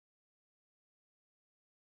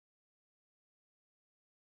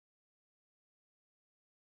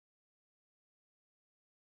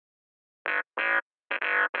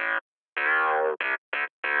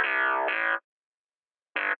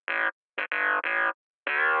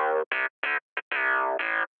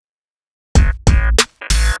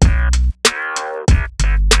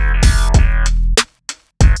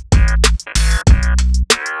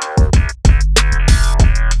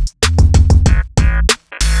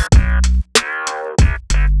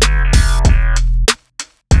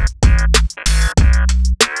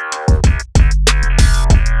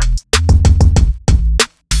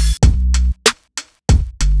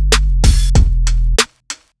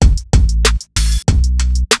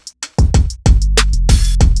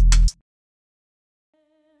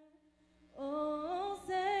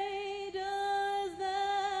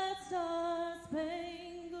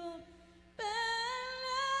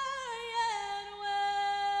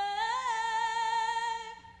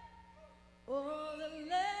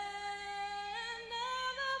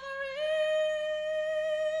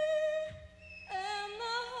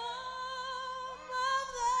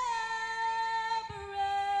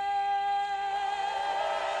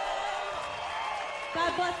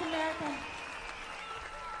God bless America.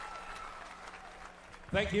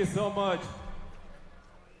 Thank you so much.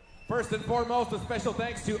 First and foremost, a special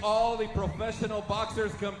thanks to all the professional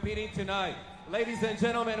boxers competing tonight. Ladies and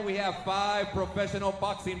gentlemen, we have 5 professional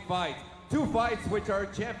boxing fights. 2 fights which are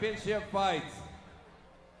championship fights.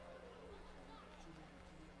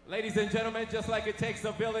 Ladies and gentlemen, just like it takes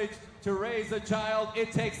a village to raise a child,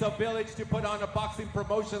 it takes a village to put on a boxing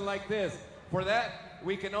promotion like this. For that,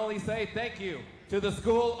 we can only say thank you to the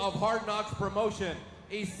School of Hard Knocks Promotion,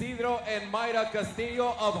 Isidro and Mayra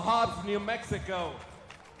Castillo of Hobbs, New Mexico.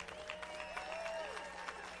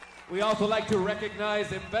 We also like to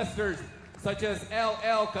recognize investors such as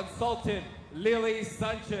LL Consultant, Lily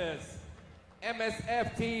Sanchez,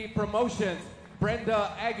 MSFT Promotions,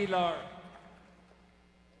 Brenda Aguilar.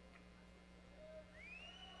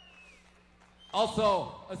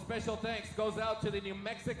 Also, a special thanks goes out to the New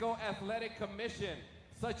Mexico Athletic Commission,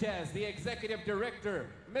 such as the Executive Director,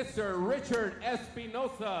 Mr. Richard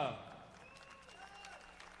Espinosa,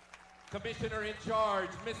 Commissioner in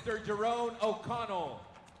Charge, Mr. Jerome O'Connell,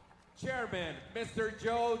 Chairman, Mr.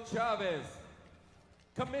 Joe Chavez,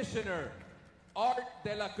 Commissioner, Art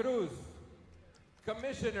de la Cruz,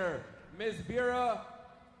 Commissioner, Ms. Vera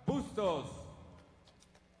Bustos.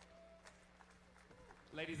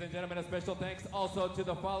 Ladies and gentlemen, a special thanks also to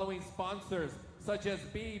the following sponsors, such as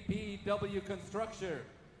BPW Construction,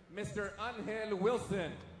 Mr. Angel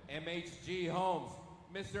Wilson, MHG Homes,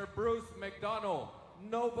 Mr. Bruce McDonald,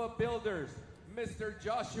 Nova Builders, Mr.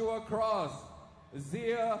 Joshua Cross,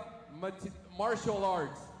 Zia Martial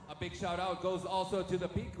Arts. A big shout out goes also to the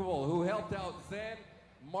people who helped out Zen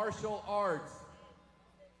Martial Arts.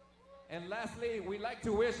 And lastly, we'd like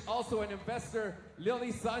to wish also an investor,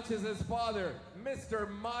 Lily Sanchez's father, Mr.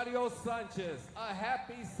 Mario Sanchez, a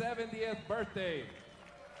happy 70th birthday.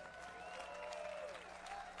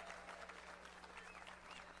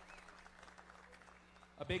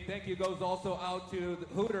 A big thank you goes also out to the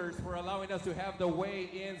Hooters for allowing us to have the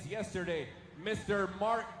weigh-ins yesterday. Mr.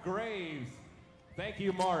 Mark Graves. Thank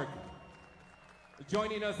you, Mark.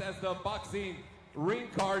 Joining us as the boxing ring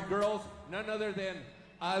card girls, none other than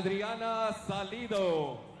Adriana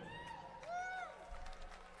Salido,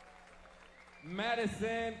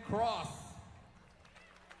 Madison Cross,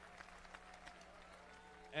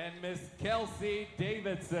 and Miss Kelsey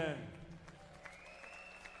Davidson.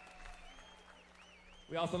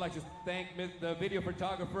 We also like to thank the video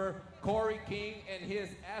photographer, Corey King, and his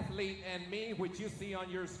athlete and me, which you see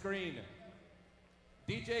on your screen.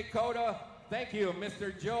 DJ Coda, thank you,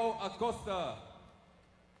 Mr. Joe Acosta.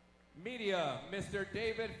 Media, Mr.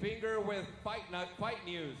 David Finger with Fight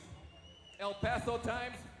News. El Paso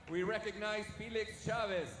Times, we recognize Felix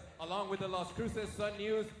Chavez, along with the Las Cruces Sun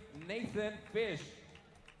News, Nathan Fish.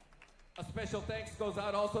 A special thanks goes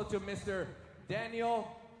out also to Mr. Daniel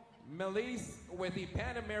Melise with the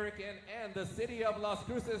Pan American and the City of Las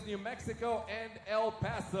Cruces, New Mexico, and El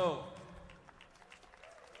Paso.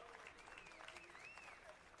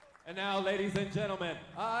 And now, ladies and gentlemen,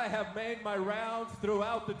 I have made my rounds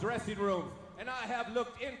throughout the dressing rooms, and I have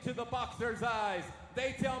looked into the boxers' eyes.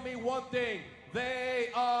 They tell me one thing: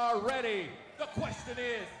 they are ready. The question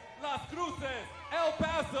is, Las Cruces, El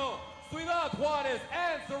Paso, Ciudad Juarez,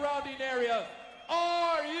 and surrounding areas,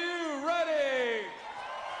 are you ready?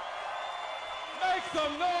 Make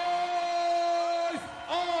some noise!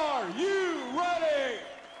 Are you ready?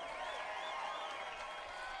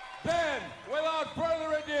 Then, without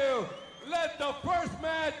further ado, let the first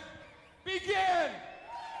match begin!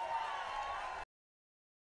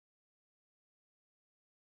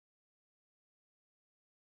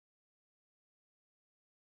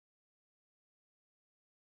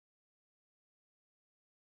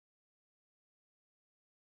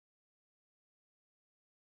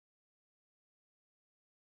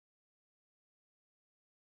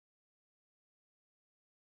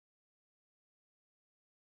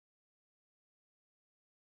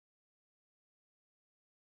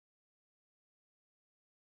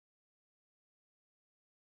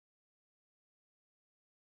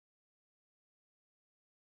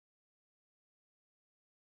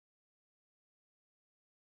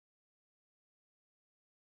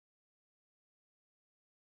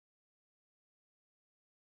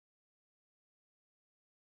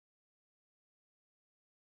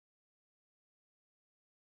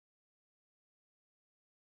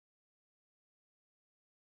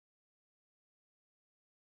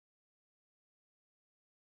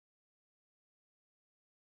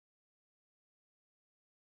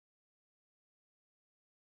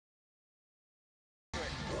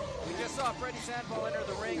 Saw Freddie Sandoval enter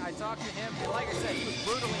the ring. I talked to him, and like I said, he was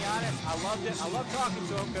brutally honest. I loved it. I loved talking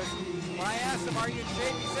to him because when I asked him, are you in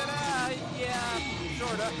shape? He said, yeah,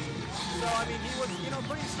 sort of. So, I mean, he was,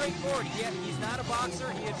 pretty straightforward. He's not a boxer.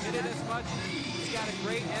 He admitted as much. He's got a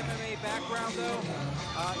great MMA background, though.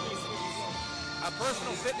 He's a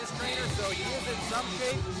personal fitness trainer, so he is in some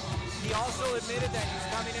shape. He also admitted that he's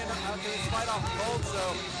coming in to this fight off cold, so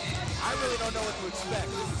I really don't know what to expect.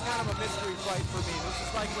 This is kind of a mystery fight for me. This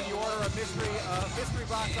is like when you order a mystery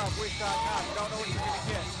box off Wish.com. You don't know what you're going to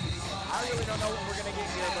get. I really don't know what we're going to get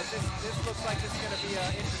here, but this looks like this is going to be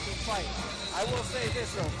an interesting fight. I will say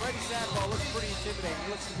this, though. Freddie Sandoval looks pretty intimidating.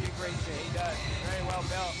 He looks to be in great shape. He does. Very well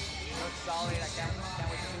built. He looks solid. I can't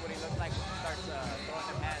wait to see what he looks like when he starts throwing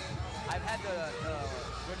them hands. I've had the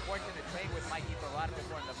good fortune to train with Mikey for a lot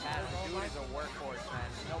before in the past. The dude is a workhorse, man.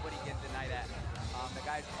 Nobody can deny that. The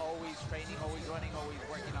guy's always training, always running, always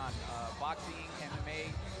working on boxing,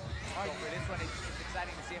 MMA. So for this one, it's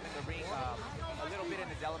exciting to see him in the ring a little bit in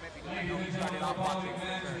his element because I know he started off boxing for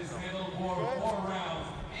sure. For 4 rounds,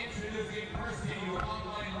 introducing first to you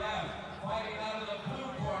online lab, fighting out of the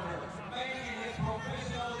blue corner, making his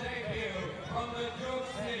professional debut from the Duke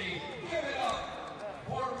City. Give it up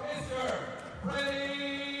for Mr.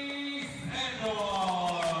 Freddie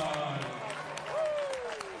Sandoval.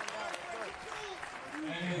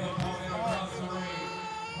 And his opponent across the ring,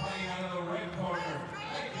 fighting out of the red corner,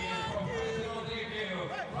 making his professional debut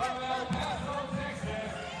from El Paso,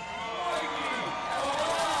 Texas, Mikey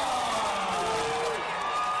Tovar.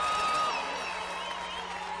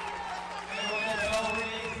 And when the bell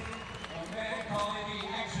rings, a man calling the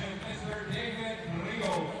action, Mr. David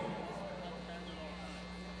Rios.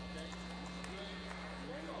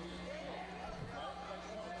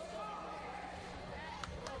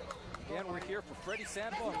 Again, we're here for Freddie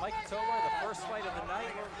Sandoval and Mikey Tovar, the first fight of the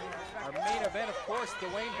night. Our main event, of course,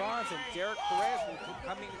 Dwayne Bonds and Derek Perez will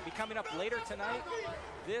be coming up later tonight.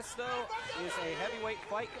 This, though, is a heavyweight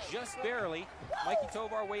fight, just barely. Mikey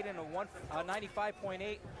Tovar weighed in at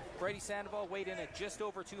 95.8. Freddie Sandoval weighed in at just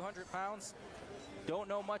over 200 pounds. Don't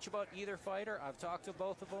know much about either fighter. I've talked to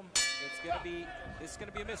both of them. This is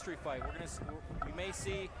gonna be a mystery fight. We may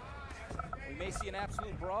see an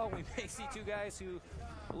absolute brawl. We may see two guys who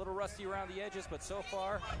a little rusty around the edges, but so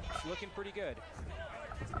far it's looking pretty good.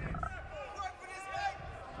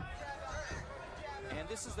 And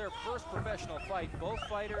this is their first professional fight. Both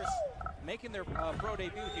fighters making their pro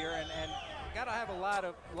debut here, and gotta have a lot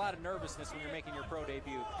of nervousness when you're making your pro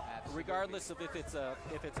debut. Regardless of if it's a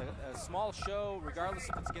small show, regardless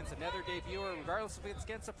if it's against another debuter, regardless if it's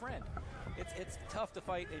against a friend. It's tough to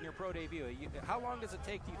fight in your pro debut. How long does it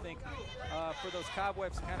take, do you think, for those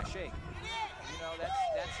cobwebs to kind of shake?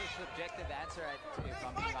 That's a subjective answer. If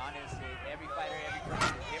I'm being honest, every fighter, every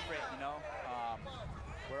person is different.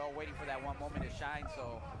 We're all waiting for that one moment to shine.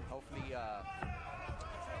 So hopefully,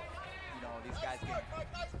 these guys can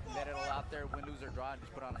let it all out there, win, lose, or draw, and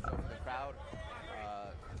just put on a show for the crowd.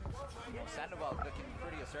 Sandoval is looking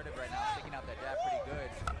pretty assertive right now, sticking out that jab pretty good.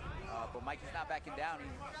 But Mikey's not backing down. He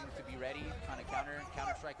seems to be ready, trying to counter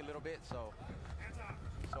strike a little bit. So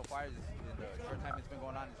far, in the short time it's been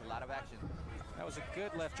going on, there's a lot of action. That was a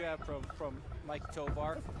good left jab from Mikey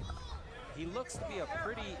Tovar. He looks to be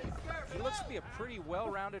a pretty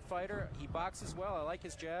well-rounded fighter. He boxes well. I like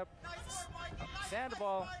his jab.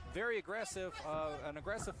 Sandoval, very aggressive, an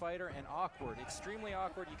aggressive fighter, and awkward, extremely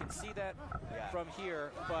awkward. You can see that from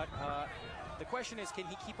here. But the question is, can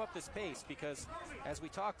he keep up this pace? Because as we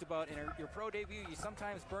talked about in your pro debut, you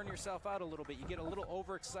sometimes burn yourself out a little bit. You get a little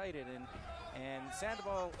overexcited, and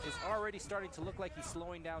Sandoval is already starting to look like he's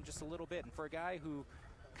slowing down just a little bit. And for a guy who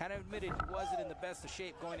kind of admitted he wasn't in the best of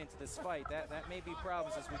shape going into this fight, that may be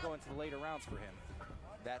problems as we go into the later rounds for him.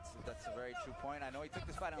 That's a very true point. I know he took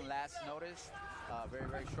this fight on last notice, very,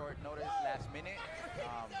 very short notice, last minute.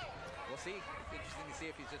 We'll see. It's interesting to see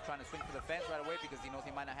if he's just trying to swing for the fence right away because he knows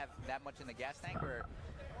he might not have that much in the gas tank, or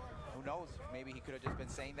who knows, maybe he could have just been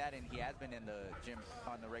saying that and he has been in the gym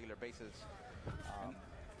on a regular basis.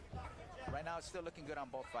 Right now, it's still looking good on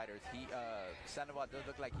both fighters. Sandoval does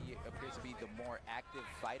look like he appears to be the more active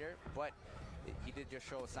fighter, but he did just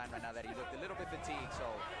show a sign right now that he looked a little bit fatigued, so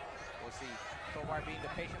we'll see. Tovar being the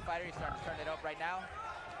patient fighter, he's starting to turn it up right now.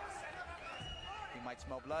 He might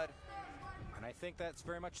smell blood. And I think that's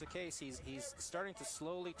very much the case. He's starting to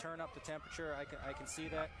slowly turn up the temperature. I can see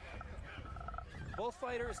that. Both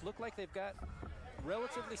fighters look like they've got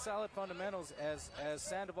relatively solid fundamentals as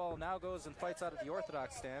Sandoval now goes and fights out of the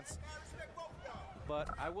orthodox stance. But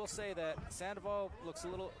I will say that Sandoval looks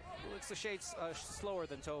a shade slower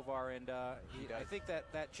than Tovar, and I think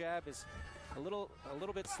that jab is a little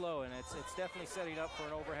bit slow, and it's definitely setting up for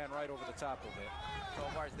an overhand right over the top of it.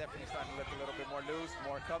 Tovar is definitely starting to look a little bit more loose,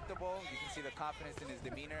 more comfortable. You can see the confidence in his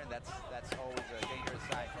demeanor, and that's always a dangerous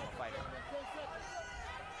sign from a fighter.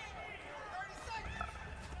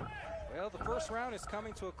 Well, the first round is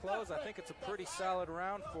coming to a close. I think it's a pretty solid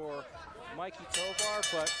round for Mikey Tovar,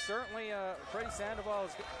 but certainly Freddie Sandoval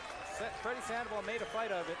made a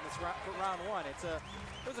fight of it in this round one. It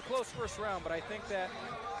was a close first round, but I think that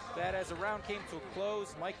as the round came to a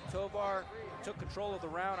close, Mikey Tovar took control of the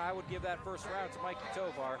round. I would give that first round to Mikey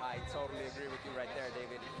Tovar. I totally agree with you right there,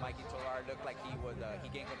 David. Mikey Tovar looked like he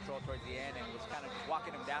gained control towards the end and was kind of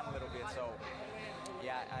walking him down a little bit. So,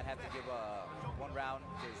 yeah, I'd have to give one round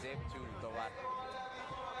to Zip to Tovar.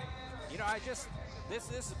 You know, this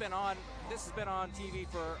has been on TV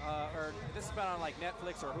for or this has been on like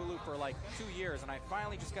Netflix or Hulu for like 2 years, and I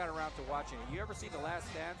finally just got around to watching it. You ever see The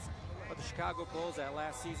Last Dance of the Chicago Bulls, that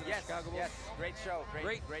last season of Chicago Bulls? Yes, great show,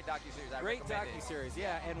 great docuseries. Great docuseries,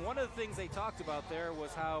 yeah. And one of the things they talked about there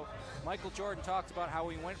was how Michael Jordan talked about how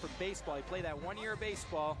he went from baseball. He played that 1 year of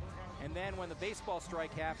baseball, and then when the baseball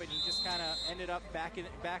strike happened, he just kind of ended up back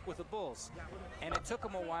with the Bulls. And it took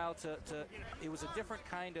him a while it was a different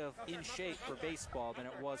kind of in shape for baseball than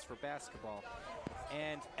it was for basketball.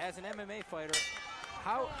 And as an MMA fighter,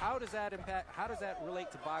 how does that impact, how does that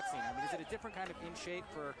relate to boxing? I mean, is it a different kind of in shape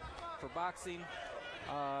for boxing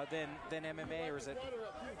than MMA, or is it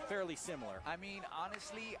fairly similar? I mean,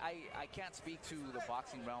 honestly, I can't speak to the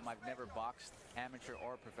boxing realm. I've never boxed amateur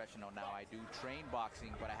or professional. Now, I do train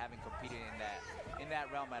boxing, but I haven't competed in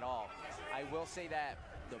that realm at all. I will say that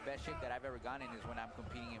the best shape that I've ever gotten in is when I'm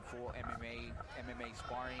competing in full MMA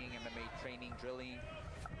sparring, MMA training, drilling.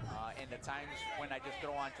 And the times when I just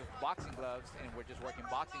throw on just boxing gloves and we're just working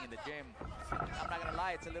boxing in the gym, I'm not gonna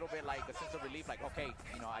lie, it's a little bit like a sense of relief, like, okay,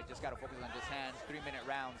 you know, I just gotta focus on just hands, 3-minute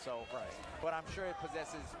round. So, right. But I'm sure it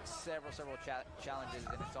possesses several challenges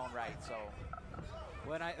in its own right. So,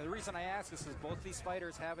 the reason I ask is because both these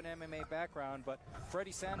fighters have an MMA background, but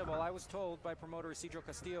Freddie Sandoval, I was told by promoter Isidro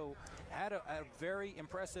Castillo, had a very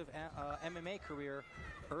impressive MMA career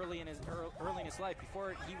early in his life.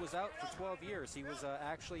 Before he was out for 12 years, he was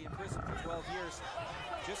actually in prison for 12 years.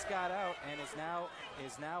 Just got out and is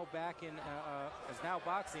now back in is now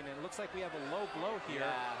boxing. And it looks like we have a low blow here.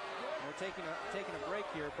 Yeah. We're taking a break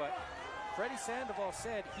here, but Freddie Sandoval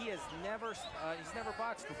said he's never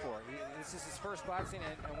boxed before. This is his first boxing,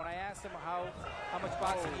 and when I asked him how much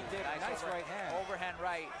boxing he did, nice right hand. Overhand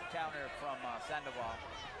right counter from Sandoval.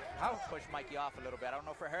 How pushed Mikey off a little bit. I don't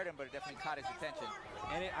know if it hurt him, but it definitely caught his attention.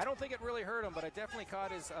 And I don't think it really hurt him, but it definitely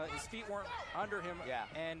caught his feet weren't under him. Yeah.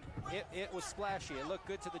 And it was splashy. It looked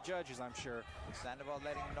good to the judges, I'm sure. Sandoval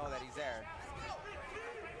letting him know that he's there.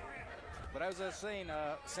 But I was saying,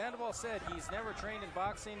 Sandoval said he's never trained in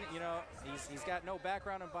boxing. You know, he's got no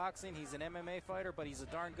background in boxing. He's an MMA fighter, but he's a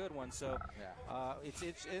darn good one. So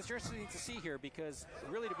it's interesting to see here because,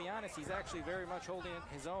 really, to be honest, he's actually very much holding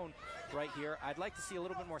his own right here. I'd like to see a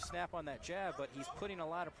little bit more snap on that jab, but he's putting a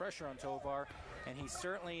lot of pressure on Tovar, and he's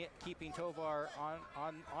certainly keeping Tovar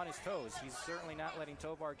on his toes. He's certainly not letting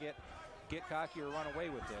Tovar get cocky or run away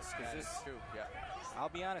with this. That is true, yeah. I'll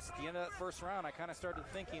be honest, at the end of that first round, I kind of started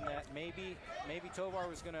thinking that maybe Tovar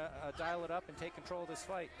was going to dial it up and take control of this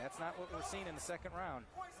fight. That's not what we're seeing in the second round.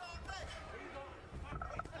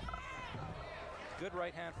 Good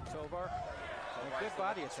right hand from Tovar. And good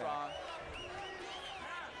body attack. Strong.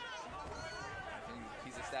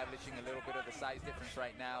 He's establishing a little bit of the size difference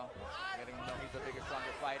right now. Letting him know he's a bigger,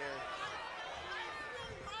 stronger fighter.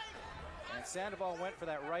 And Sandoval went for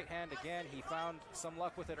that right hand again. He found some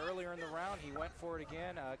luck with it earlier in the round. He went for it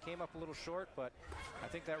again, came up a little short, but I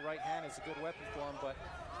think that right hand is a good weapon for him. But,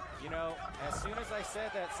 you know, as soon as I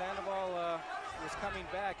said that Sandoval was coming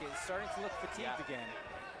back, it's starting to look fatigued again.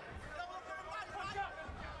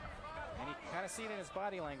 And you kind of see it in his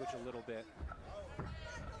body language a little bit.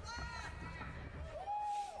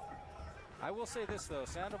 I will say this though,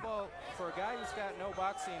 Sandoval, for a guy who's got no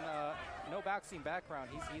boxing background,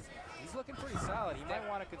 he's looking pretty solid. He might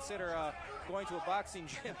want to consider going to a boxing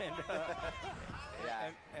gym and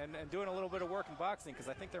doing a little bit of work in boxing, because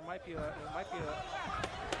I think there might be a knockdown.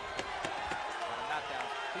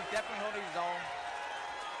 He's definitely holding his own.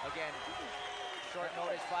 Again, short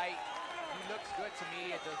notice fight. He looks good to me.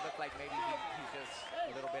 It does look like maybe he's just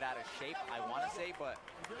a little bit out of shape, I want to say, but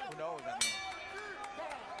who knows? I mean.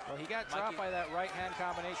 Well, he got dropped by that right-hand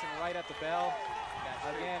combination right at the bell.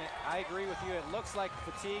 Again, I agree with you. It looks like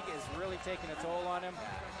fatigue is really taking a toll on him.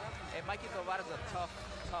 and Mikey Tovar is a tough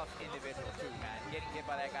individual too, man. Getting hit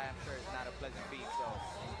by that guy, I'm sure, is not a pleasant feat. So,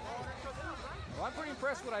 well, I'm pretty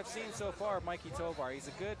impressed with what I've seen so far of Mikey Tovar. He's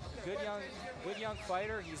a good young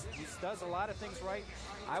fighter. He does a lot of things right.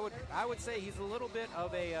 I would say he's a little bit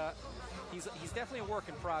of a he's definitely a work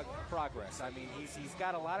in progress. I mean, he's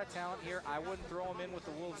got a lot of talent here. I wouldn't throw him in with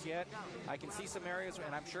the Wolves yet. I can see some areas,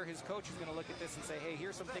 and I'm sure his coach is going to look at this and say, hey,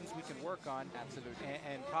 here's some things we can work on. Absolutely.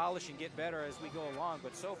 And polish and get better as we go along.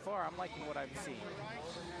 But so far, I'm liking what I'm seeing.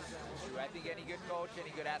 I think any good coach,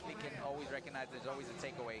 any good athlete can always recognize there's always a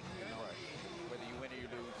takeaway, you know, whether you win or you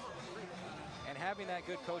lose. And having that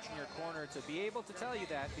good coach in your corner to be able to tell you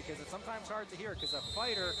that, because it's sometimes hard to hear, because a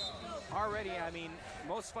fighter already, I mean,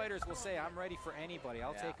 most fighters will say, I'm ready for anybody.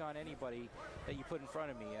 I'll take on anybody that you put in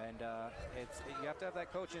front of me. And you have to have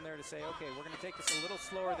that coach in there to say, okay, we're going to take this a little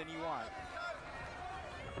slower than you want.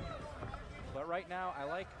 But right now, I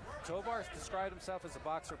like Tovar's described himself as a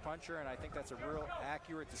boxer puncher, and I think that's a real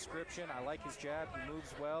accurate description. I like his jab. He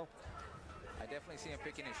moves well. I definitely see him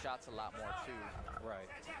picking his shots a lot more, too. Right.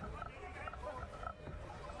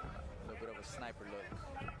 A little bit of a sniper look.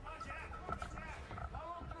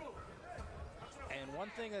 And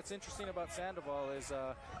one thing that's interesting about Sandoval is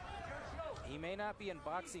he may not be in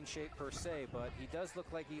boxing shape per se, but he does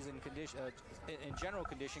look like he's in condition, in general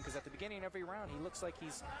condition, because at the beginning of every round, he looks like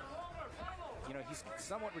he's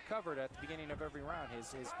somewhat recovered at the beginning of every round.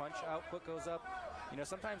 His punch output goes up. You know,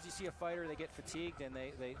 sometimes you see a fighter, they get fatigued and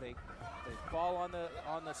they fall on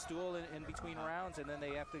the stool in between rounds, and then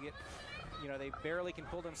they have to get, you know, they barely can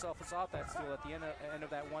pull themselves off that stool at the end of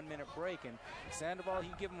that 1 minute break. And Sandoval,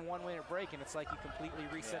 you give him a 1 minute break, and it's like you completely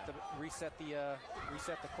reset the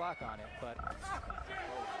clock on it. But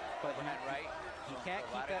he can't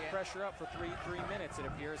keep that pressure up for three minutes, it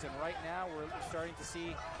appears. And right now we're starting to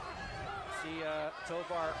see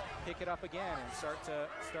Tovar pick it up again and start to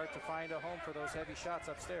find a home for those heavy shots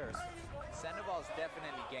upstairs. Sandoval's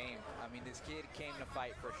definitely game. I mean, this kid came to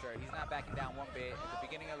fight for sure. He's not backing down one bit. At the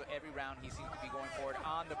beginning of every round, he seems to be going forward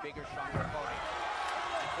on the bigger, stronger opponent.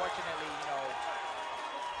 Unfortunately, you know,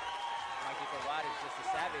 Mikey Tovar is just a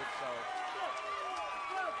savage, so.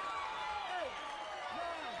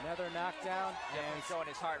 Another knockdown. And he's showing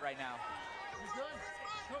his heart right now.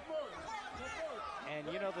 And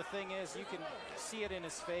you know, the thing is, you can see it in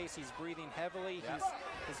his face. He's breathing heavily.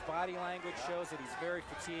 His body language shows that he's very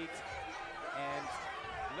fatigued. And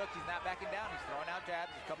look, he's not backing down. He's throwing out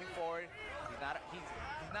jabs. He's coming forward. He's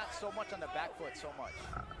not so much on the back foot so much.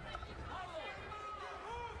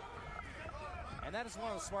 And that is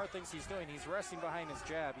one of the smart things he's doing. He's resting behind his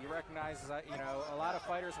jab. He recognizes that, you know, a lot of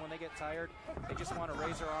fighters, when they get tired, they just want to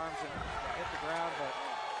raise their arms and hit the ground,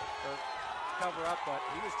 or cover up. But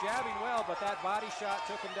he was jabbing well, but that body shot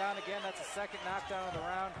took him down again. That's a second knockdown of the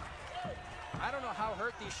round. I don't know how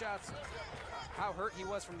hurt he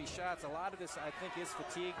was from these shots. A lot of this, I think, is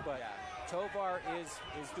fatigue, but Tovar is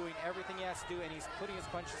doing everything he has to do, and he's putting his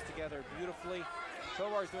punches together beautifully.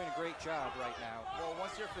 Tovar's doing a great job right now. Well,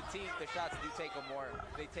 once you're fatigued, the shots do take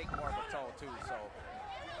they take more of a toll too. So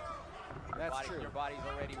that's true. Your body's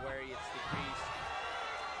already where it's decreased.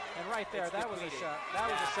 And right there, that was a shot. That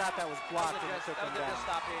was a shot that was blocked and it took him down. Just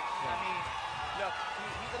stop it. Yeah. I mean, look,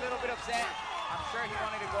 he's a little bit upset. I'm sure he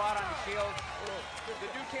wanted to go out on the shield. The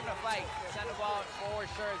dude came to fight. Sandoval, for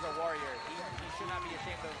sure, is a warrior. He should not be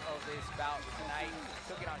ashamed of this bout tonight.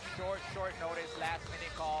 Took it on short notice, last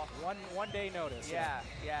minute call. One day notice. Yeah.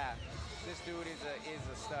 This dude is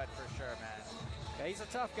a stud for sure, man. Yeah, he's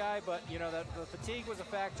a tough guy, but you know, the fatigue was a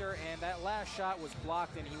factor, and that last shot was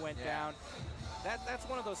blocked and he went down. That's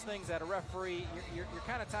one of those things that a referee, you're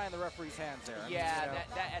kind of tying the referee's hands there. Yeah, I mean,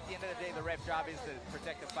 that at the end of the day, the ref job is to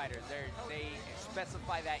protect the fighters. They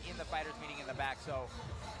specify that in the fighters meeting in the back. So,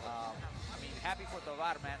 I mean, happy for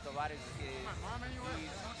Tovar, man. Tovar he's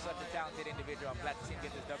such a talented individual. I'm glad to see him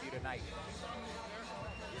get this W tonight.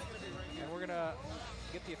 And we're gonna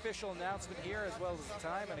get the official announcement here as well as the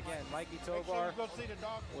time. And again, Mikey Tovar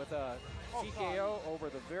with a TKO over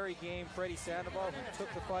the very game Freddie Sandoval, who took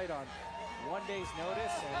the fight on 1 day's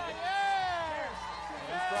notice. And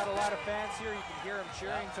he's brought a lot of fans here. You can hear him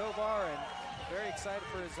cheering Tovar, and very excited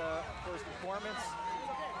for his performance.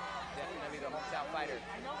 Definitely the hometown fighter.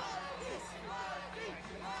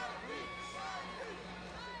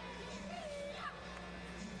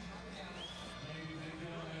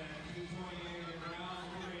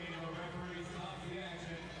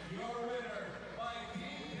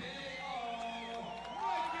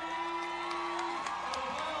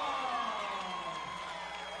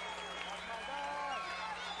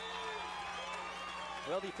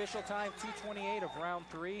 Well, the official time, 2:28 of round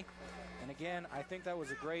 3. And again, I think that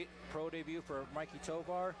was a great pro debut for Mikey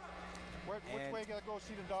Tovar. Which way you gotta go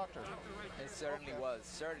see the doctor? It certainly was.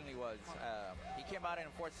 Certainly was. He came out and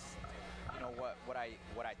enforced, you know, what I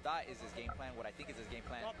thought is his game plan. What I think is his game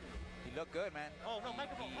plan. He looked good, man.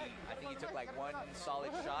 I think he took like one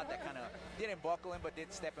solid shot that kind of didn't buckle him, but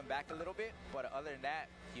did step him back a little bit. But other than that,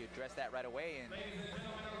 he addressed that right away, and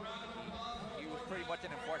he was pretty much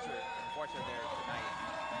an enforcer there tonight.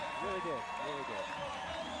 Really did. Really did.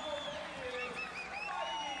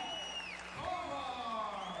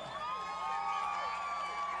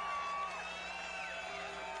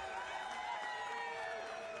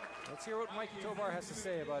 Let's hear what Mikey Tovar has to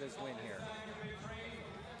say about his win here.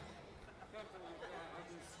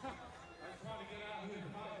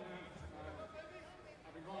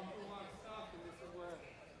 I've been going through a lot of stuff, and this is where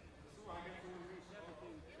I get to unleash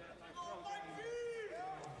everything that I felt.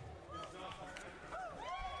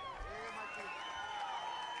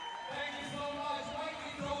 Thank you so much,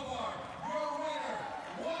 Mikey Tovar, your winner,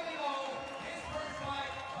 1-0, his first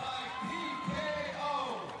fight by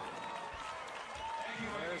TKO. Thank you,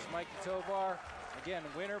 There's Mikey Tovar, again,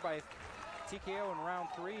 winner by TKO in round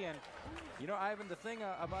 3. And you know, Ivan, the thing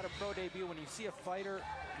about a pro debut, when you see a fighter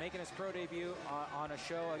making his pro debut on a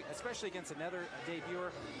show, especially against another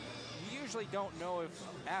debuter, you usually don't know if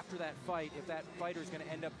after that fight, if that fighter is going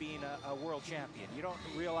to end up being a world champion. You don't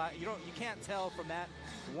realize, you can't tell from that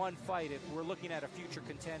one fight if we're looking at a future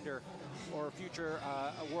contender or a future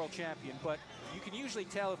a world champion. But you can usually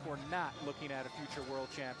tell if we're not looking at a future world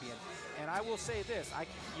champion. And I will say this,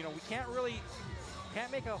 we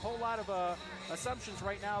can't make a whole lot of assumptions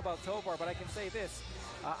right now about Tovar, but I can say this: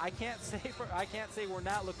 I can't say we're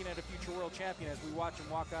not looking at a future world champion as we watch him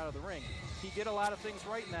walk out of the ring. He did a lot of things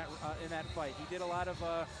right in that fight. He did a lot of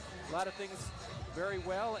things very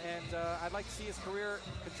well, and I'd like to see his career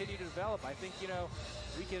continue to develop. I think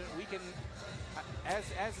we can. As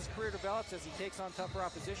his career develops, as he takes on tougher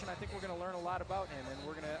opposition, I think we're going to learn a lot about him, and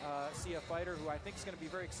we're going to see a fighter who I think is going to be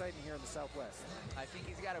very exciting here in the Southwest. I think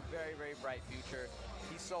he's got a very, very bright future.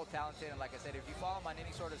 He's so talented, and like I said, if you follow him on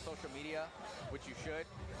any sort of social media, which you should,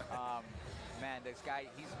 man, this guy,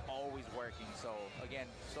 he's always working. So, again,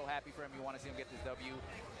 so happy for him. You want to see him get this W.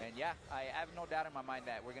 And, yeah, I have no doubt in my mind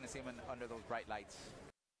that we're going to see him under those bright lights.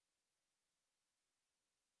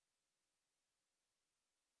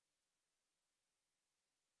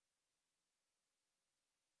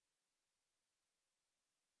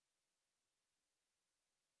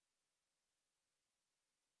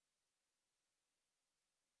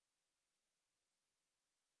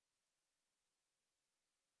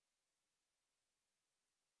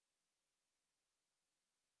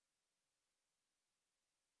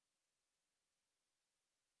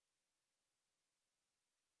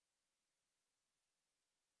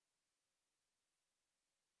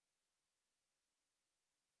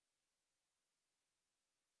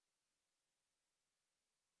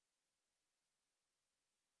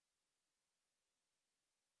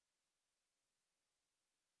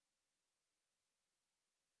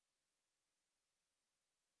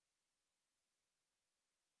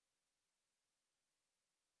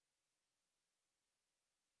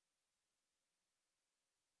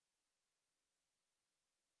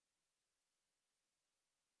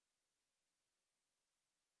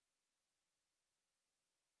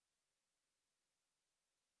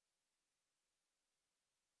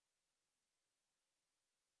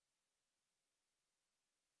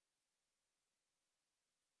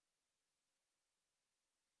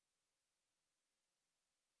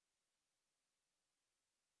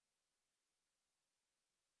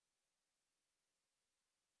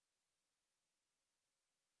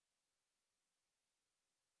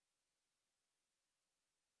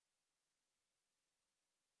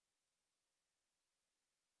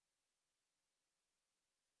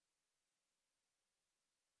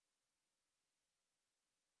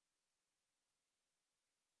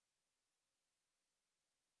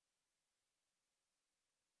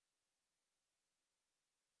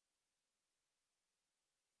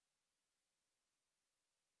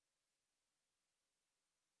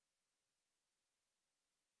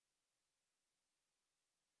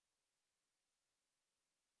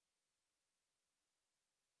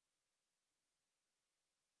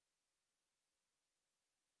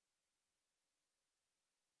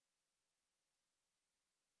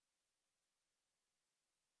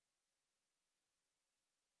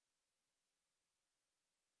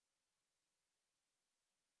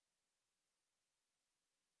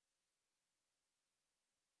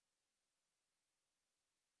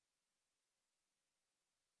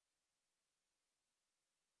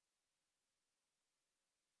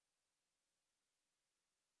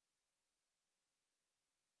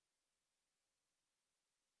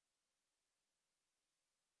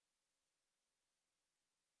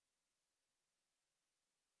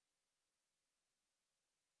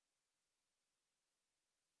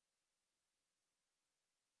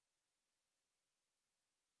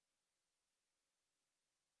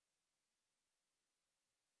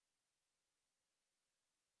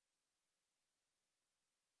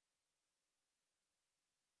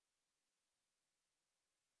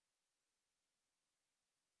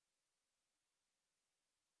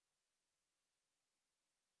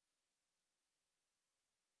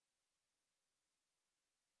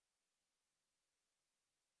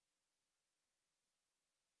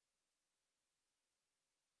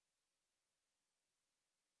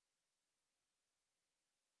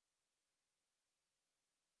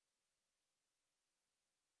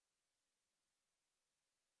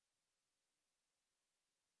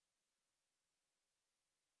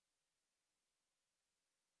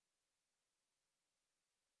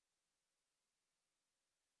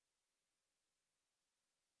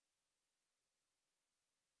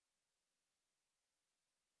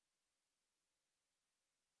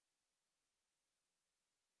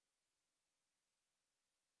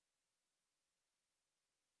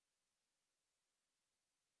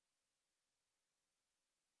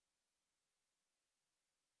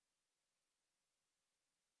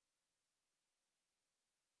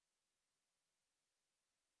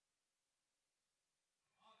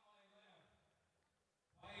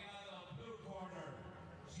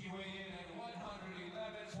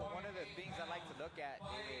 look at,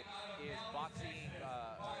 David, is boxing,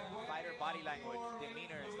 fighter body language,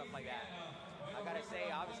 demeanor, and stuff like that. I gotta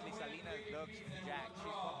say, obviously, Salina looks jacked.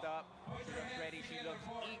 She's pumped up. She looks ready. She looks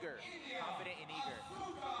eager, confident and eager.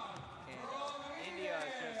 And India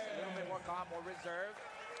is just a little bit more calm, more reserved.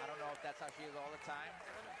 I don't know if that's how she is all the time.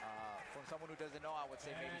 From someone who doesn't know, I would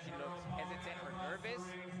say maybe she looks hesitant or nervous.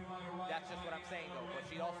 That's just what I'm saying, though. But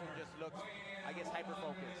she also just looks, I guess,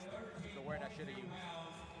 hyper-focused is the word I should have used.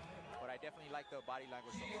 But I definitely like the body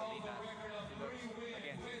language from Salina. She looks,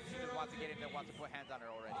 again, she just wants to get in there, wants to put hands on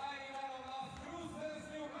her already.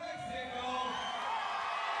 Cruces, New Mexico.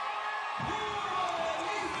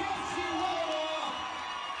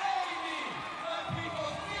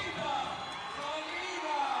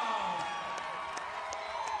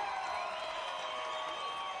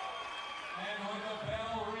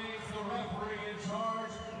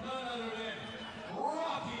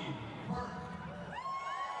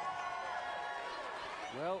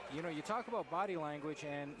 Well, you know, you talk about body language,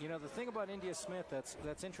 and you know the thing about India Smith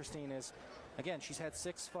that's interesting is, again, she's had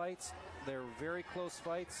 6 fights. They're very close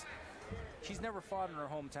fights. She's never fought in her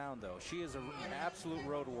hometown, though. She is an absolute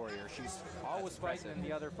road warrior. She's always fighting in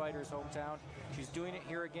the other fighter's hometown. She's doing it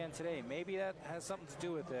here again today. Maybe that has something to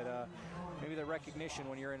do with it. Maybe the recognition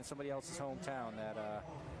when you're in somebody else's hometown that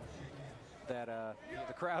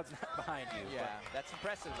the crowd's not behind you. Yeah, that's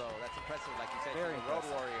impressive, though. That's impressive, like you said. Very she's a road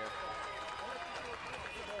warrior.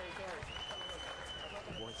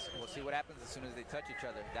 We'll see what happens as soon as they touch each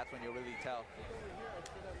other. That's when you'll really tell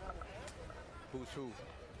who's who.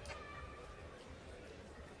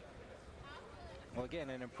 Well, again,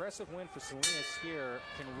 an impressive win for Salinas here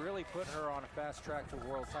can really put her on a fast track to a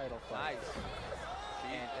world title fight. Nice.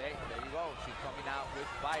 And hey, there you go. She's coming out with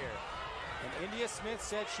fire. And India Smith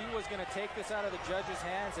said she was going to take this out of the judges'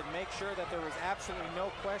 hands and make sure that there was absolutely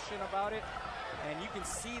no question about it. And you can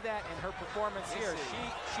see that in her performance here.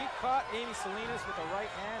 She caught Amy Salinas with a right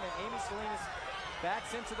hand, and Amy Salinas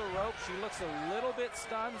backs into the rope. She looks a little bit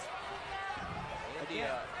stunned.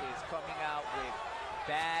 India is coming out with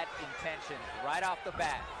bad intentions right off the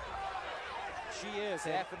bat. She is.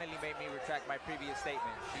 Definitely made me retract my previous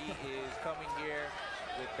statement. She is coming here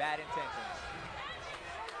with bad intentions.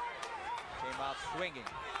 Came out swinging.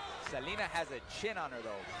 Salina has a chin on her,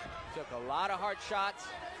 though. Took a lot of hard shots,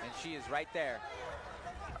 and she is right there.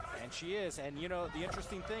 And she is. And, you know, the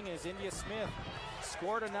interesting thing is India Smith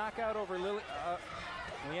scored a knockout over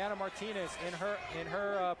Liana Martinez in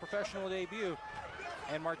her professional debut.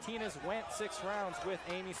 And Martinez went 6 rounds with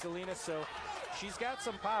Amy Salinas, so she's got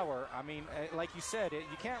some power. I mean, like you said,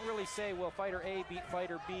 you can't really say, well, fighter A beat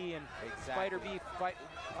fighter B and fighter B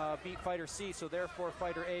beat fighter C, so therefore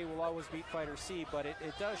fighter A will always beat fighter C. But it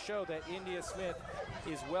does show that India Smith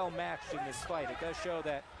is well matched in this fight. It does show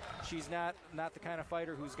that she's not the kind of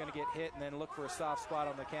fighter who's going to get hit and then look for a soft spot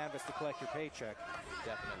on the canvas to collect your paycheck.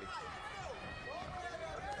 Definitely.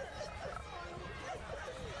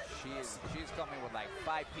 She's coming with like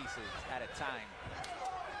 5 pieces at a time.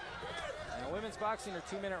 Now, women's boxing are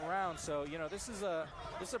 2-minute rounds, so you know this is a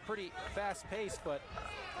pretty fast pace, but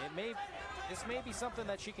this may be something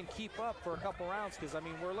that she can keep up for a couple rounds, because I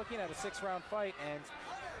mean we're looking at a 6-round fight, and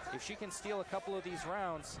if she can steal a couple of these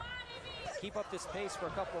rounds, keep up this pace for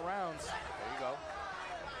a couple rounds, there you go.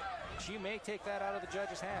 She may take that out of the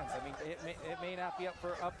judges' hands. I mean, it may not be up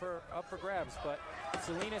for grabs, but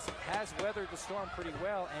Salinas has weathered the storm pretty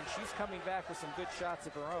well, and she's coming back with some good shots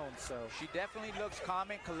of her own. So she definitely looks calm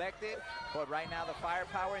and collected, but right now the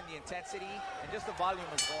firepower and the intensity and just the volume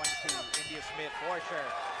is going to India Smith for sure.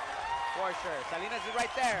 For sure. Salinas is right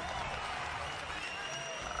there.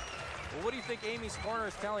 Well, what do you think Amy's corner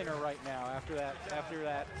is telling her right now after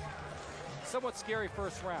that somewhat scary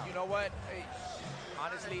first round? You know what?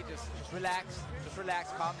 Honestly, just relax,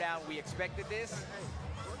 calm down. We expected this.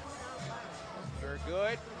 You're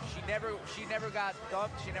good. She never got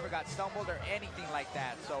thumped. She never got stumbled or anything like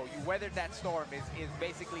that. So you weathered that storm is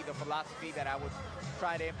basically the philosophy that I would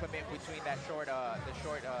try to implement between that short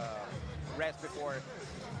rest before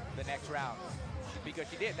the next round. Because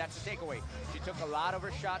she did. That's the takeaway. She took a lot of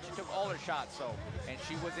her shots. She took all her shots. So, and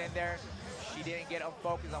she was in there. She didn't get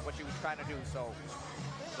unfocused on what she was trying to do. So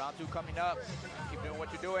round 2 coming up. Keep doing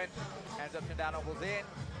what you're doing. Hands up and down, elbows in.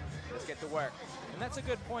 Let's get to work. And that's a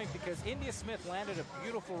good point, because India Smith landed a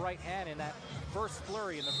beautiful right hand in that first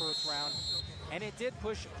flurry in the first round, and it did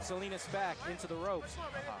push Salinas back into the ropes.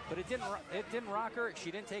 But it didn't rock her. She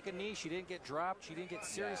didn't take a knee. She didn't get dropped. She didn't get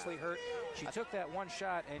seriously hurt. She took that one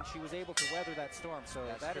shot, and she was able to weather that storm. So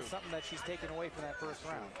that is something that she's taken away from that first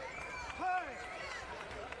round.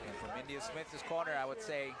 And from India Smith's corner, I would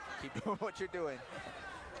say, keep doing what you're doing.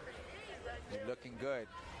 You're looking good.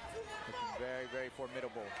 Looking very, very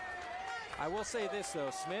formidable. I will say this,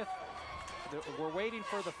 though. Smith, we're waiting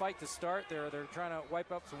for the fight to start. They're trying to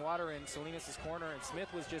wipe up some water in Salinas' corner, and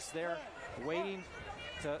Smith was just there waiting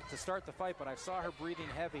to start the fight, but I saw her breathing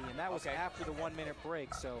heavy, and that was after the 1 minute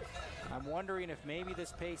break. So I'm wondering if maybe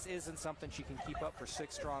this pace isn't something she can keep up for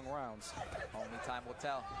 6 strong rounds. Only time will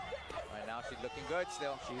tell. Right now she's looking good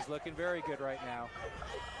still. She's looking very good right now.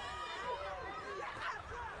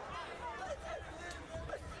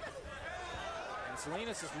 And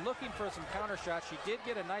Salinas is looking for some counter shots. She did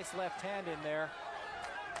get a nice left hand in there,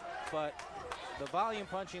 but the volume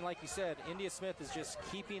punching, like you said, India Smith is just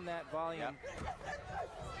keeping that volume.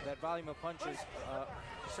 That volume of punches.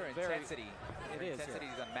 Her intensity. It is. Intensity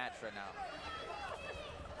is unmatched right now.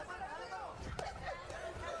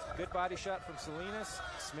 Good body shot from Salinas.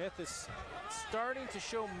 Smith is starting to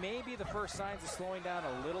show maybe the first signs of slowing down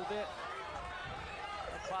a little bit.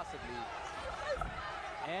 Possibly.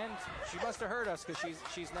 And she must have heard us, because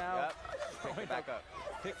she's now picked it back up.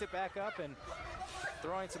 Picked it back up and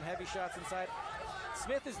throwing some heavy shots inside.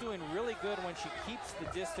 Smith is doing really good when she keeps the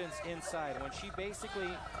distance inside. When she basically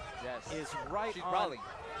is right she's on. Rolling.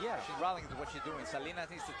 Yeah. She's rolling is what she's doing. Salinas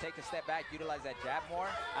needs to take a step back, utilize that jab more.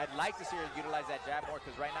 I'd like to see her utilize that jab more,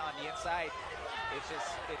 because right now on the inside,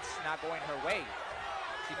 it's not going her way.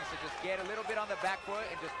 She needs to just get a little bit on the back foot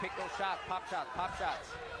and just pick those shots, pop shots, pop shots.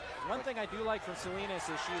 One thing I do like from Salinas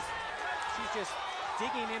is she's just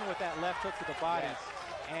digging in with that left hook to the body. Yes.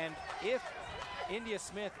 And if India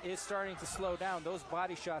Smith is starting to slow down, those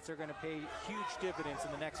body shots are going to pay huge dividends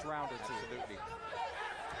in the next round or two. Absolutely.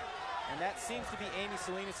 And that seems to be Amy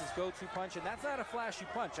Salinas' go-to punch, and that's not a flashy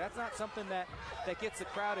punch. That's not something that gets the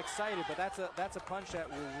crowd excited, but that's a punch that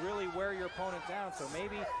will really wear your opponent down. So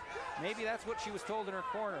maybe that's what she was told in her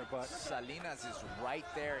corner. But Salinas is right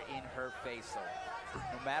there in her face, though.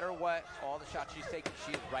 No matter what, all the shots she's taking,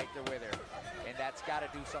 she is right there with her. And that's got to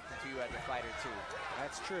do something to you as a fighter, too.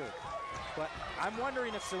 That's true. But I'm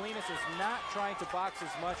wondering if Salinas is not trying to box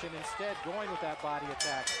as much and instead going with that body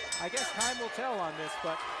attack. I guess time will tell on this,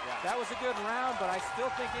 but that was a good round, but I still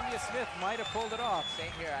think India Smith might have pulled it off.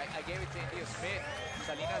 Same here. I gave it to India Smith.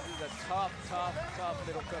 Salinas is a tough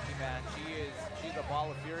little cookie, man. She's a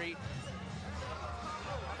ball of fury.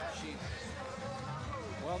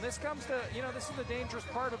 Well, this comes to, this is the dangerous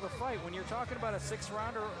part of a fight. When you're talking about a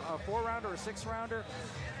 6-rounder, a 4-rounder, or a 6-rounder,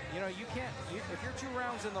 you can't, if you're 2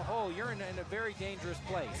 rounds in the hole, you're in a very dangerous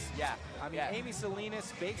place. Yeah. I mean, Amy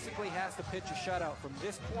Salinas basically has to pitch a shutout from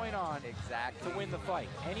this point on to win the fight.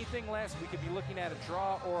 Anything less, we could be looking at a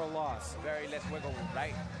draw or a loss. Very less wiggle room,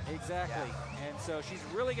 right? Exactly. Yeah. And so she's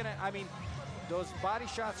really going to, those body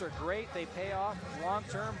shots are great. They pay off long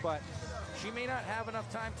term, but she may not have enough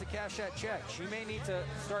time to cash that check. She may need to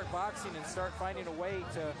start boxing and start finding a way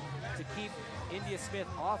to keep India Smith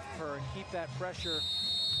off of her and keep that pressure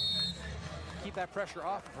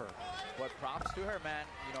off of her. But props to her, man.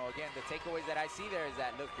 Again, the takeaways that I see there is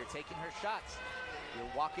that, look, you're taking her shots. You're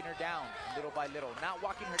walking her down little by little. Not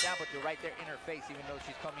walking her down, but you're right there in her face, even though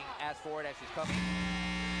she's coming as forward as she's coming.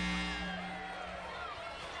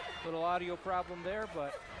 Little audio problem there,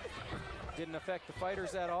 but didn't affect the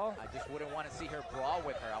fighters at all. I just wouldn't want to see her brawl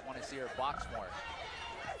with her. I want to see her box more.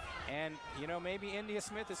 And maybe India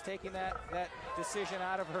Smith is taking that decision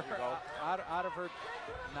out of her. Out of her.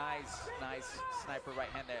 Nice sniper right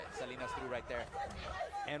hand that Salinas threw right there.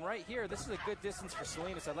 And right here, this is a good distance for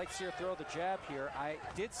Salinas. I'd like to see her throw the jab here. I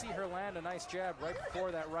did see her land a nice jab right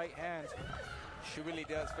before that right hand. She really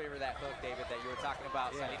does favor that hook, David, that you were talking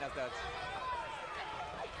about. Yeah. Salinas does.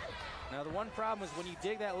 Now, the one problem is when you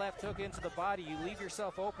dig that left hook into the body, you leave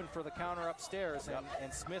yourself open for the counter upstairs,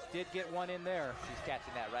 and Smith did get one in there. She's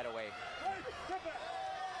catching that right away.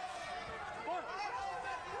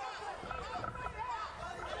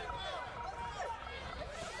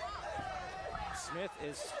 Smith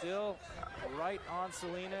is still right on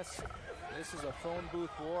Salinas. This is a phone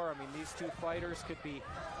booth war. These two fighters could be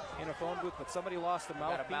in a phone booth, but somebody lost the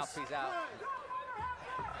mouthpiece. Got a mouthpiece out.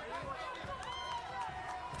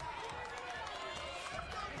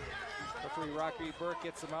 Referee Rocky Burke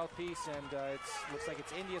gets the mouthpiece, and looks like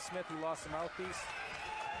it's India Smith who lost the mouthpiece.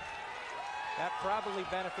 That probably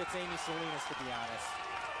benefits Amy Salinas, to be honest.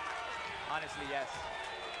 Honestly, yes.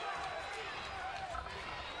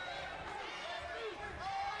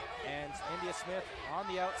 And India Smith on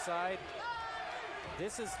the outside.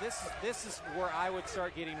 This is where I would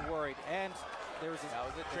start getting worried. And there was that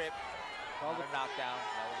was a trip. Called a knockdown.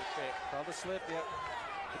 That was a trip. Called a slip. Yep.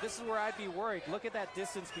 But this is where I'd be worried. Look at that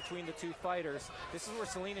distance between the two fighters. This is where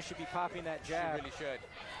Salinas should be popping that jab. She really should.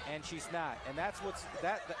 And she's not. And that's what's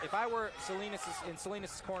that. If I were in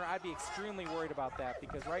Salinas' corner, I'd be extremely worried about that,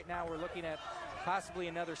 because right now we're looking at possibly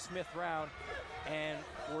another Smith round, and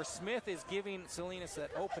where Smith is giving Salinas that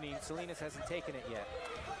opening, Salinas hasn't taken it yet.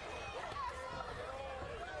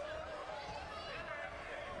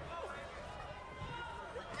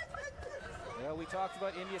 Well, we talked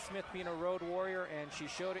about India Smith being a road warrior, and she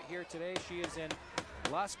showed it here today. She is in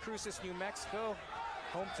Las Cruces, New Mexico,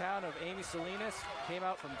 hometown of Amy Salinas. Came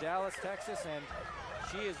out from Dallas, Texas, and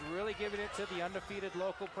she is really giving it to the undefeated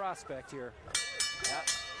local prospect here. Yeah,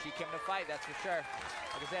 she came to fight, that's for sure.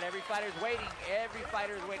 Like I said, every fighter's waiting. Every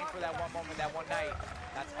fighter is waiting for that one moment, that one night.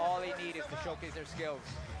 That's all they need is to showcase their skills,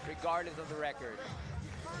 regardless of the record.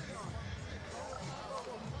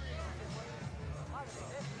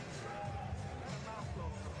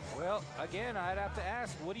 Well, again, I'd have to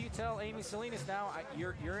ask, what do you tell Amy Salinas now?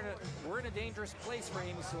 We're in a dangerous place for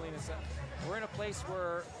Amy Salinas. We're in a place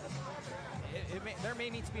where there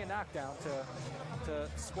may need to be a knockdown to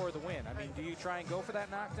score the win. I mean, do you try and go for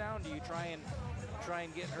that knockdown? Do you try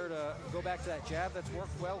and get her to go back to that jab that's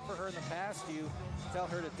worked well for her in the past? Do you tell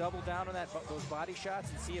her to double down on those body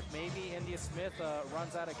shots and see if maybe India Smith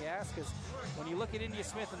runs out of gas? Because when you look at India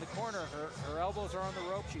Smith in the corner, her elbows are on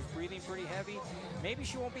the rope. She's breathing pretty heavy. Maybe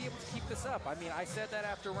she won't be able to keep this up. I mean, I said that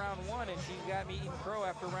after round 1, and she got me eating crow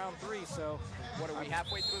after round 3. So, what are we,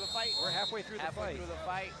 halfway through the fight? We're halfway through the fight. Halfway through the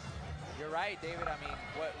fight. You're right, David. I mean,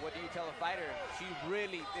 what do you tell a fighter? She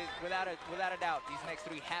really, without a doubt, these next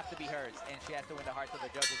 3 have to be hers, and she has to win the hearts of the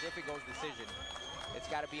judges. If it goes decision, it's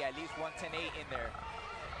got to be at least 110-8 in there.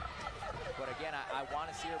 But again, I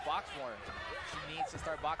want to see her box more. She needs to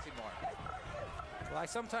start boxing more. Well, I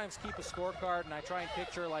sometimes keep a scorecard, and I try and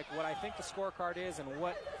picture like what I think the scorecard is and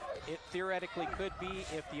what it theoretically could be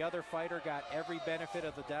if the other fighter got every benefit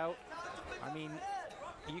of the doubt. I mean,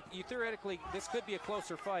 you theoretically, this could be a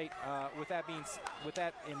closer fight with that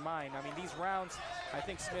in mind. I mean, these rounds, I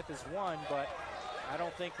think Smith has won, but I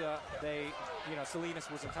don't think Salinas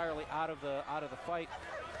was entirely out of the fight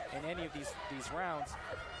in any of these rounds.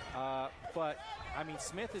 But I mean,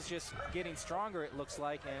 Smith is just getting stronger, it looks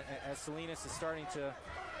like, and as Salinas is starting to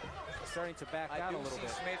back down a little bit.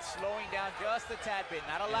 Smith slowing down just a tad bit,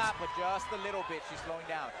 not a lot, but just a little bit. She's slowing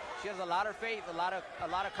down. She has a lot of faith, a lot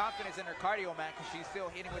of confidence in her cardio, man, because she's still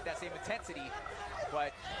hitting with that same intensity.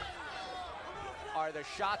 But are the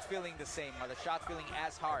shots feeling the same? Are the shots feeling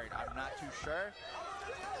as hard? I'm not too sure.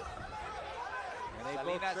 And they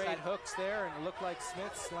both trade hooks there, and it looked like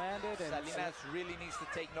Smith's landed. And Salinas really needs to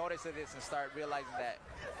take notice of this and start realizing that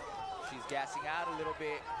she's gassing out a little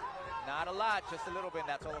bit. Not a lot, just a little bit.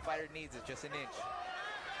 That's all a fighter needs, is just an inch.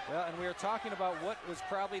 Well, and we were talking about what was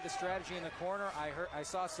probably the strategy in the corner. I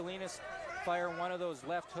saw Salinas fire one of those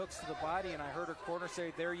left hooks to the body, and I heard her corner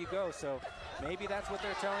say, "There you go." So maybe that's what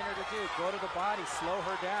they're telling her to do. Go to the body, slow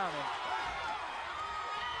her down.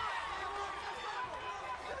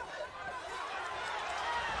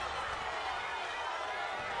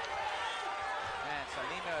 Man,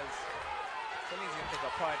 Salinas gonna take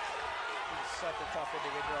a punch. He's such a tough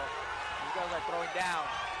individual. These guys are throwing down.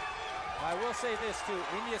 I will say this too,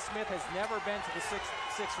 India Smith has never been to the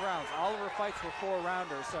six rounds. All of her fights were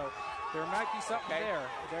 4-rounders, so there might be something there.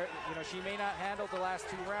 She may not handle the last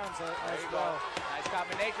 2 rounds as well. Nice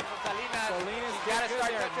combination from Salinas. Salinas got to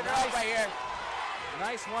start touching her up right here.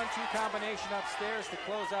 Nice 1-2 combination upstairs to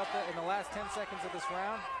close out in the last 10 seconds of this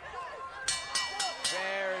round.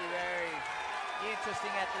 Very, very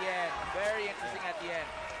interesting at the end. Very interesting at the end.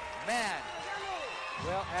 Man.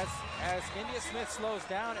 Well, as India Smith slows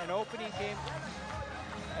down, an opening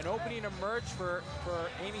emerged for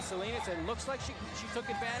Amy Salinas. It looks like she took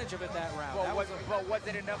advantage of it that round. But was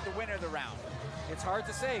it enough to win her the round? It's hard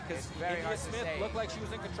to say, because India Smith looked like she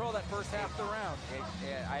was in control that first half of the round.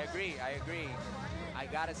 Yeah, I agree. I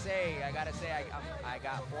gotta say, I got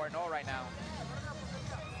 4-0 right now.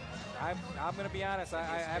 I'm going to be honest. I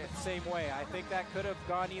have it the same way. I think that could have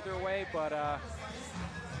gone either way, but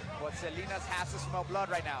Salinas has to smell blood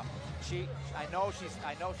right now. I know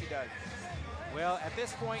she does. Well, at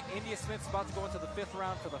this point, India Smith's about to go into the 5th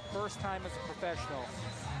round for the first time as a professional.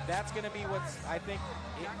 That's going to be what I think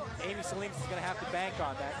Amy Salinas is going to have to bank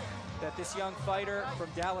on. That this young fighter from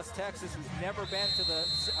Dallas, Texas, who's never been to the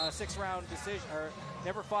 6-round decision or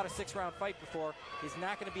never fought a 6-round fight before, is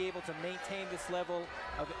not going to be able to maintain this level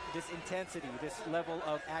of this intensity, this level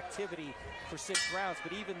of activity for 6 rounds.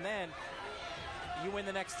 But even then, you win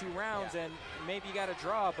the next 2 rounds, and maybe you got a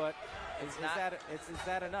draw, but Is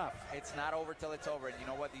that enough? It's not over till it's over. And you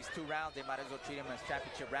know what? These 2 rounds, they might as well treat them as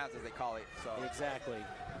championship rounds, as they call it. So Exactly.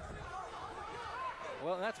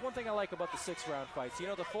 Well, and that's one thing I like about the 6-round fights. You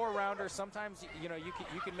know, the 4-rounder, sometimes, you know, you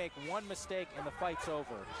can make one mistake and the fight's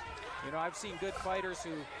over. You know, I've seen good fighters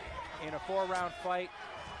who, in a 4-round fight,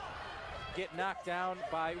 get knocked down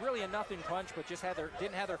by really a nothing punch, but just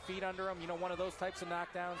didn't have their feet under them. You know, one of those types of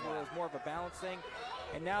knockdowns where it was more of a balance thing.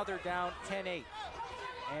 And now they're down 10-8.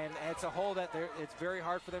 And it's a hole that it's very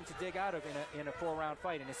hard for them to dig out of in a 4-round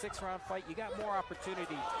fight. In a 6-round fight, you got more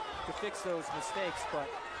opportunity to fix those mistakes, but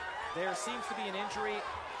there seems to be an injury.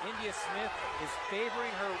 India Smith is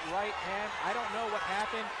favoring her right hand. I don't know what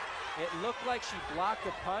happened. It looked like she blocked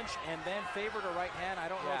a punch and then favored her right hand. I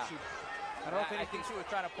don't know if she... I think she was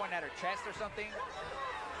trying to point at her chest or something.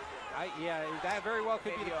 Yeah, that very well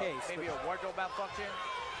could be the case. Maybe a wardrobe malfunction.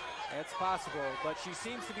 It's possible, but she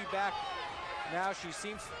seems to be back now. She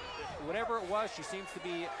seems, whatever it was, she seems to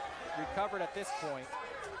be recovered at this point.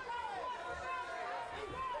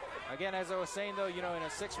 Again, as I was saying, though, you know, in a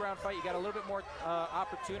 6-round fight, you got a little bit more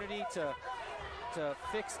opportunity to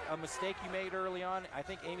fix a mistake you made early on. I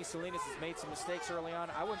think Amy Salinas has made some mistakes early on.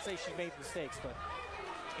 I wouldn't say she made mistakes, but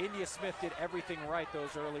India Smith did everything right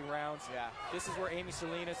those early rounds. Yeah. This is where Amy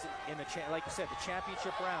Salinas, in the like you said, the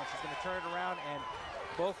championship round, she's going to turn it around, and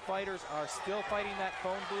both fighters are still fighting that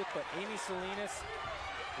phone booth, but Amy Salinas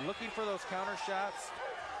looking for those counter shots.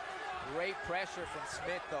 Great pressure from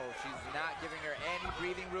Smith, though. She's not giving her any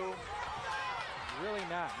breathing room. Really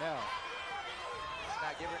not, no. She's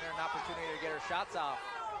not giving her an opportunity to get her shots off.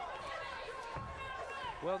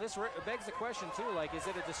 Well, this begs the question, too, like, is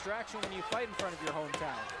it a distraction when you fight in front of your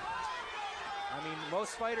hometown? I mean,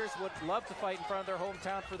 most fighters would love to fight in front of their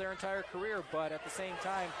hometown for their entire career, but at the same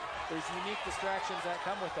time, there's unique distractions that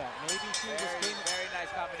come with that. Maybe she was very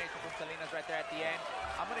nice combination from Salinas right there at the end.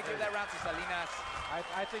 I'm going to give that round to Salinas.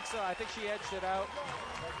 I think so. I think she edged it out.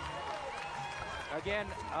 Again,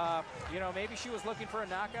 you know, maybe she was looking for a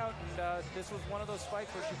knockout, and this was one of those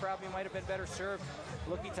fights where she probably might have been better served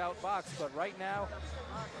looking to outbox. But right now,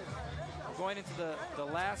 we're going into the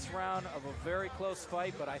last round of a very close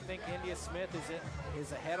fight, but I think India Smith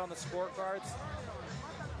is ahead on the scorecards.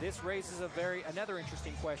 This raises another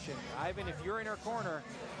interesting question. Ivan, if you're in her corner,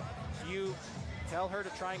 do you tell her to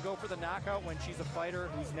try and go for the knockout when she's a fighter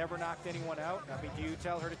who's never knocked anyone out? I mean, do you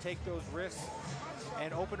tell her to take those risks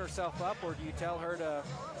and open herself up, or do you tell her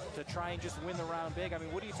to try and just win the round big? I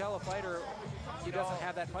mean, what do you tell a fighter who doesn't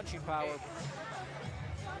have that punching power?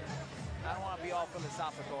 I don't want to be all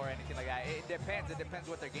philosophical or anything like that. It depends. It depends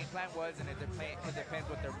what their game plan was, and it depends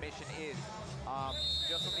what their mission is.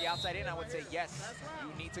 Just from the outside in, I would say, yes,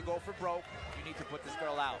 you need to go for broke. You need to put this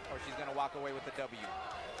girl out, or she's going to walk away with the W.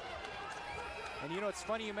 And you know, it's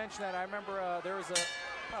funny you mentioned that. I remember there was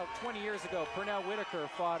about 20 years ago, Pernell Whitaker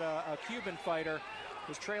fought a Cuban fighter,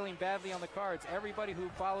 was trailing badly on the cards. Everybody who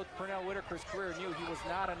followed Pernell Whitaker's career knew he was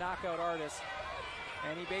not a knockout artist.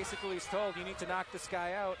 And he basically was told, you need to knock this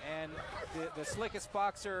guy out. And the slickest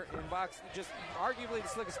boxer in boxing, just arguably the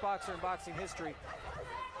slickest boxer in boxing history,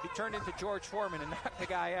 he turned into George Foreman and knocked the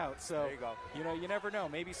guy out. So, there you go. You know, you never know.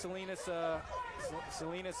 Maybe Salinas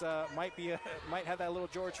might have that little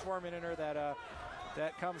George Foreman in her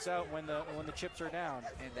that comes out when the chips are down.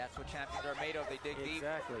 And that's what champions are made of. They dig deep.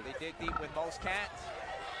 Exactly. They dig deep when most can't.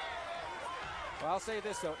 Well, I'll say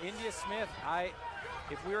this, though. India Smith,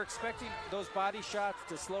 if we were expecting those body shots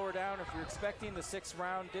to slow her down, if you're expecting the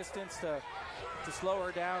 6-round distance to slow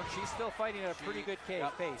her down, she's still fighting at a pretty good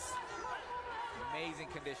pace.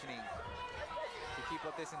 Amazing conditioning to keep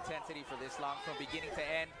up this intensity for this long from beginning to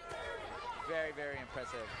end. Very, very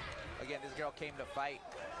impressive. Again, this girl came to fight.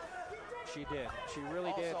 She did. She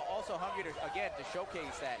really did. Also hungry to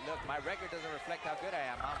showcase that, look, my record doesn't reflect how good I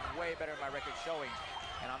am. I'm way better than my record showing,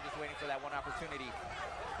 and I'm just waiting for that one opportunity.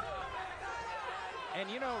 And,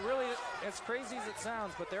 you know, really, as crazy as it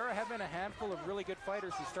sounds, but there have been a handful of really good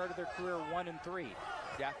fighters who started their career 1-3.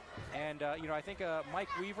 Yeah. And, you know, I think Mike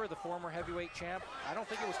Weaver, the former heavyweight champ, I don't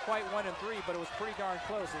think it was quite 1-3, but it was pretty darn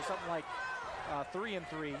close. It was something like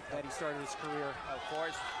 3-3 that he started his career. Of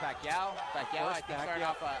course, Pacquiao, I think, started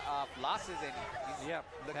off losses, and he's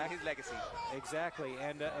looking at his legacy. Exactly.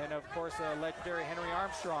 And of course, legendary Henry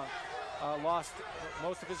Armstrong lost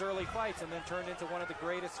most of his early fights and then turned into one of the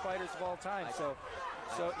greatest fighters of all time. So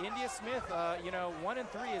India Smith, you know, 1-3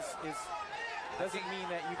 doesn't mean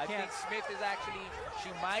that you can't. I think Smith is actually, she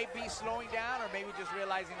might be slowing down, or maybe just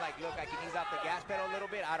realizing, like, look, I can ease out the gas pedal a little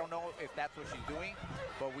bit. I don't know if that's what she's doing,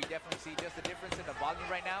 but we definitely see just a difference in the volume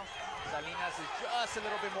right now. Salinas is just a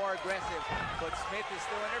little bit more aggressive, but Smith is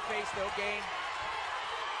still in her face, still game.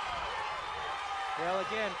 Well,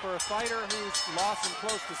 again, for a fighter who's lost in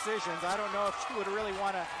close decisions, I don't know if she would really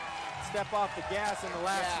want to step off the gas in the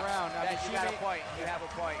last round. I mean, you got a point. You have a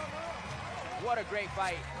point. What a great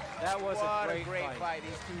fight. That was what a great fight.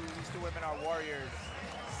 These two women are warriors,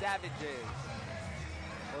 savages.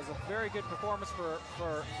 It was a very good performance for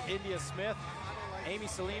India Smith. Amy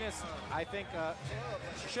Salinas, I think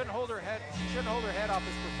she shouldn't hold her head. She shouldn't hold her head off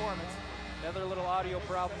this performance. Another little audio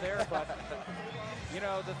problem there, but you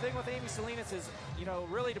know, the thing with Amy Salinas is, you know,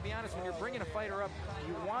 really, to be honest, when you're bringing a fighter up,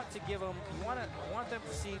 you want to give them, you want them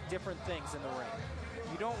to see different things in the ring.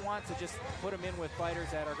 You don't want to just put them in with fighters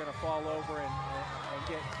that are going to fall over and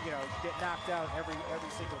get, you know, get knocked out every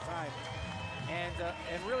single time. And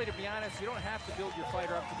really, to be honest, you don't have to build your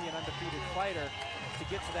fighter up to be an undefeated fighter to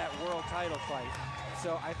get to that world title fight.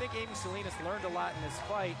 So I think Amy Salinas learned a lot in this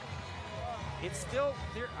fight. It's still,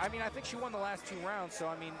 I mean, I think she won the last 2 rounds. So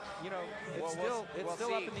I mean, you know, it's still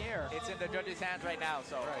up in the air. It's in the judges' hands right now.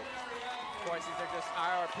 So of course, these are just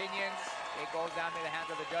our opinions. It goes down to the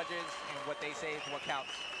hands of the judges, and what they say is what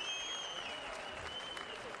counts.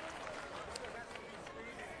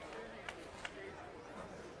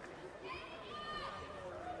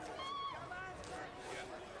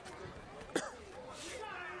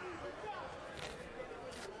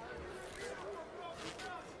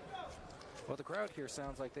 Well, the crowd here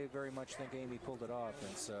sounds like they very much think Amy pulled it off,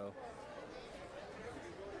 and so.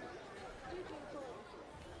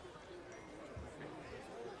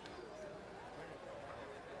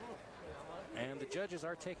 And the judges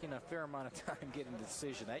are taking a fair amount of time getting the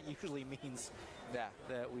decision. That usually means that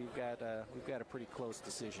we've got a pretty close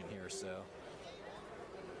decision here. So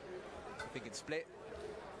I think it's split.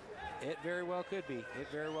 It very well could be. It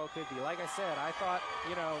very well could be. Like I said, I thought,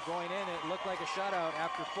 you know, going in, it looked like a shutout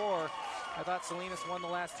after 4. I thought Salinas won the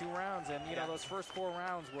last 2 rounds, and you know, those first 4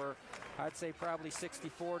 rounds were, I'd say, probably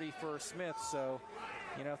 60-40 for Smith. So,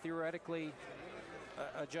 you know, theoretically,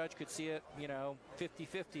 a judge could see it, you know,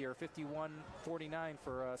 50-50 or 51-49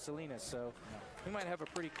 for Salinas. So we might have a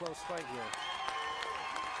pretty close fight here.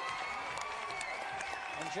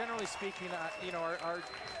 And generally speaking, you know,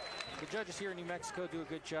 the judges here in New Mexico do a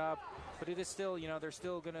good job, but it is still, you know, they're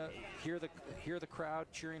still gonna hear the crowd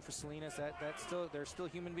cheering for Salinas. They're still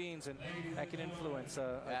human beings, and that can influence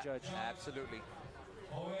a judge. Absolutely.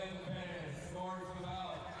 Owen Perez scores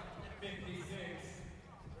about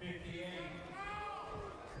 56-58.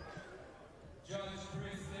 Judge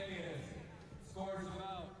Chris Davis scores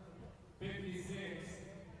about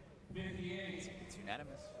 56-58. It's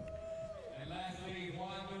unanimous. And lastly,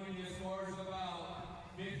 Juan Nunez scores about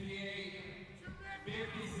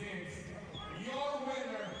 58-56. Your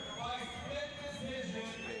winner by split decision,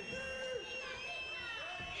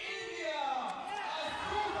 India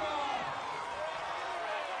Asuka.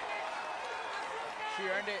 She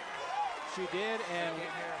earned it. She did, and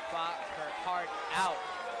fought her heart out.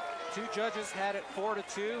 2 judges had it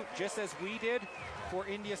 4-2, just as we did for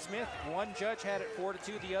India Smith. 1 judge had it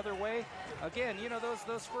 4-2 the other way. Again, you know,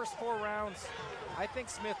 those first 4 rounds, I think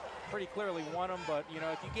Smith pretty clearly won them, but you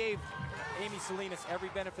know, if you gave Amy Salinas every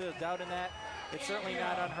benefit of the doubt in that, it's certainly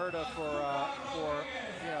not unheard of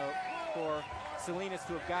for Salinas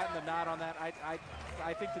to have gotten the nod on that. I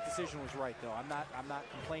think the decision was right, though. I'm not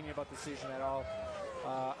complaining about the decision at all.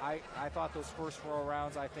 I thought those first 4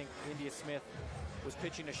 rounds, I think India Smith was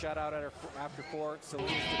pitching a shutout at her after 4.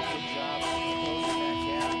 Salinas did a good job closing that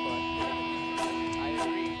gap, but I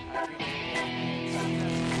agree.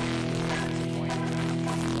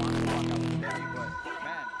 Man,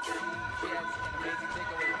 she has an amazing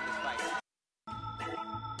takeaway from this fight.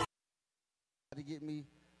 To get me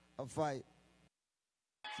a fight.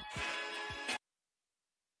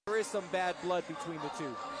 there is some bad blood between the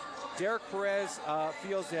 2. Derek Perez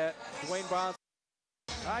feels that Dwayne Brown.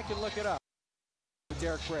 I can look it up.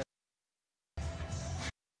 Derek Perez.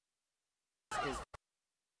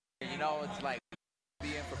 You know, it's like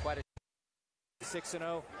being for quite a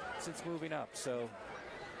 6-0 since moving up. So,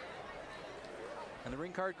 and the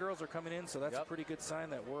ring card girls are coming in, so that's a pretty good sign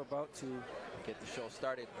that we're about to get the show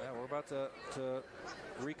started. Yeah, we're about to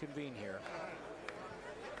reconvene here.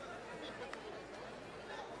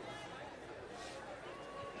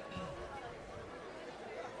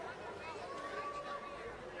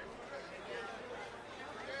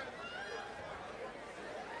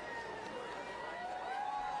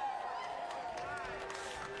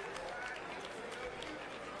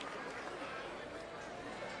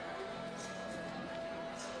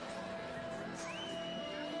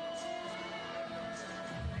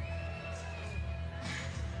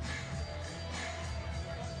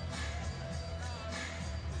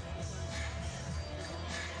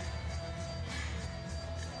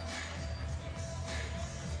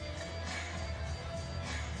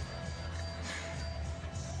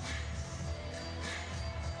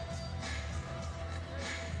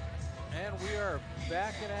 we are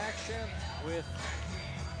back in action with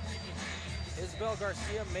Isabel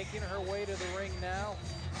Garcia making her way to the ring now.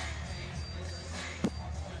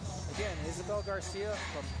 Again, Isabel Garcia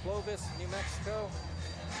from Clovis, New Mexico.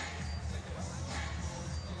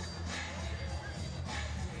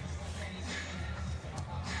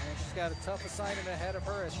 And she's got a tough assignment ahead of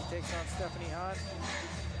her as she takes on Stephanie Hahn.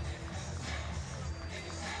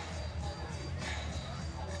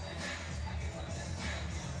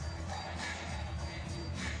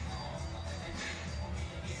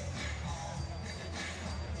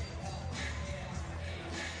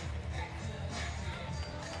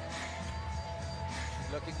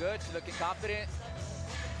 Looking good, she's looking confident.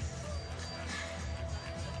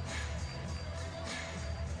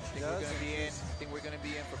 I think we're gonna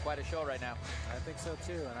be in for quite a show right now. I think so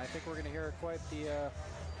too, and I think we're gonna hear quite the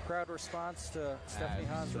crowd response to Stephanie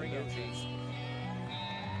Hahn's ring entrance.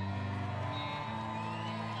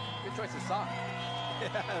 Good choice of song.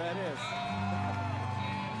 Yeah, that is.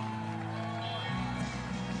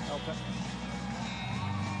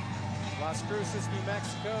 Las Cruces, New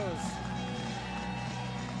Mexico's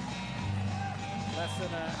less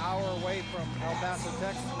than an hour away from El Paso,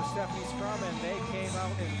 Texas, where Stephanie's from, and they came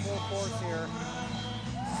out in full force here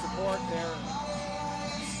to support their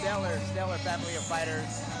stellar family of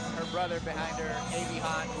fighters. Her brother behind her, A.B.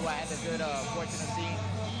 Hahn, who I had the good fortune of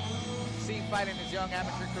seeing fight in his young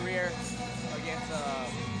amateur career against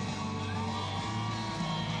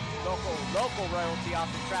local royalty,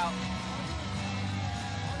 Austin Trout.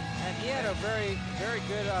 And he had a very, very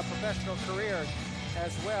good professional career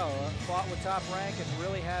as well. Fought with Top Rank and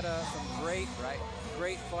really had some great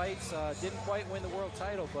fights. Didn't quite win the world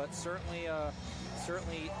title, but certainly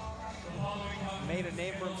made a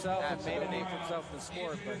name for himself. Absolutely. And made a name for himself in the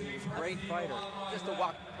sport. But he was a great fighter. Just to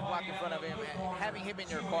walk in front of him, and having him in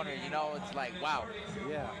your corner, you know, it's like, wow.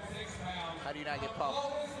 Yeah. How do you not get pumped?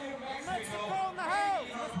 Mexico in the house.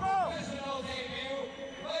 Let's go.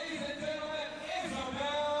 Ladies and gentlemen,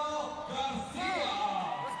 Isabel Garcia.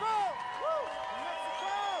 Let's go. Woo.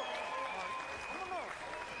 Mexico.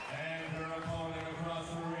 And her opponent across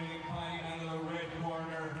the ring, fighting out of the red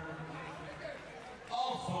corner.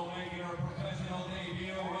 Also making her professional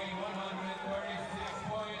debut, weighing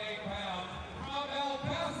 136.8 pounds, from El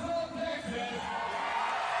Paso, Texas,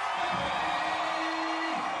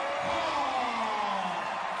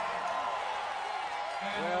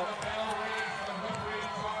 Well,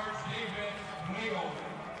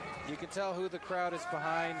 you can tell who the crowd is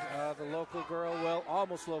behind. The local girl, well,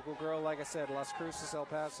 almost local girl, like I said, Las Cruces, El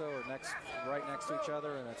Paso are right next to each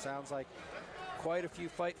other, and it sounds like quite a few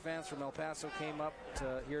fight fans from El Paso came up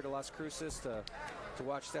here to Las Cruces to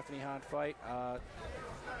watch Stephanie Hahn fight.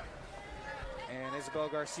 And Isabel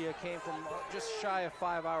Garcia came from just shy of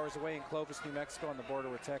 5 hours away in Clovis, New Mexico, on the border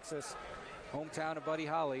with Texas, hometown of Buddy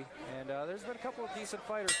Holly. And there's been a couple of decent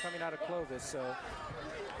fighters coming out of Clovis, so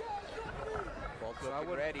Both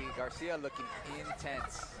looking ready. Garcia looking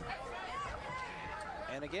intense.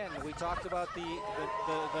 And again, we talked about the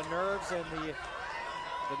nerves and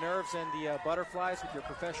the butterflies with your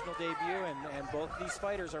professional debut, and both these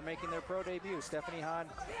fighters are making their pro debut. Stephanie Hahn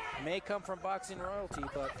may come from boxing royalty,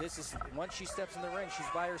 but this is, once she steps in the ring, she's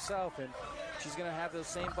by herself, and she's going to have those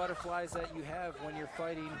same butterflies that you have when you're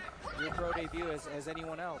fighting your pro debut as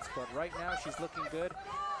anyone else. But right now, she's looking good.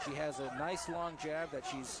 She has a nice long jab that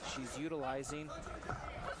she's utilizing.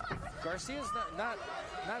 Garcia's not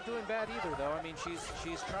doing bad either, though. I mean,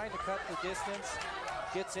 she's trying to cut the distance.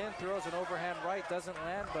 Gets in, throws an overhand right, doesn't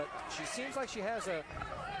land, but she seems like she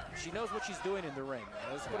knows what she's doing in the ring.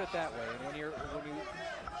 Let's put it that way. And when you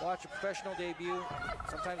watch a professional debut,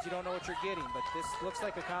 sometimes you don't know what you're getting, but this looks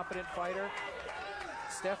like a competent fighter.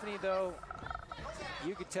 Stephanie, though,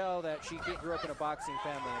 you could tell that she grew up in a boxing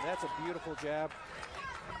family, and that's a beautiful jab.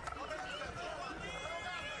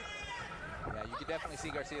 Yeah, you can definitely see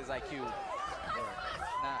Garcia's IQ.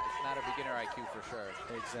 It's not a beginner IQ for sure.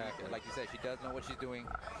 Exactly. Like you said, she does know what she's doing.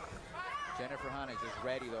 Jennifer Hahn is just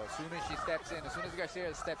ready, though. As soon as she steps in, as soon as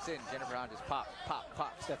Garcia steps in, Jennifer Hahn just pop.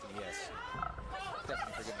 Stephanie, yes.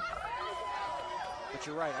 Stephanie, forgive me. But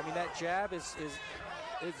you're right. I mean, that jab is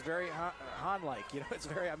very Hahn-like. You know, it's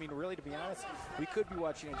very, I mean, really, to be honest, we could be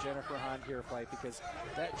watching a Jennifer Hahn here fight because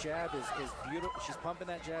that jab is beautiful. She's pumping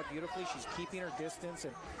that jab beautifully. She's keeping her distance,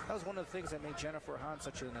 and that was one of the things that made Jennifer Hahn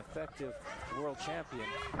such an effective world champion,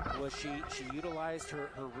 was she utilized her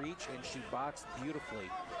reach, and she boxed beautifully.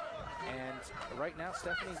 And right now,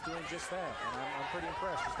 Stephanie's doing just that, and I'm pretty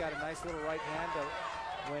impressed. She's got a nice little right hand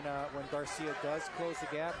when Garcia does close the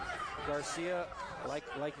gap. Garcia, like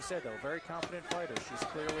you said, though, very confident fighter. She's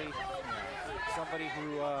clearly somebody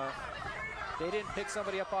who they didn't pick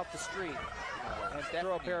somebody up off the street and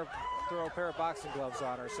throw a pair of boxing gloves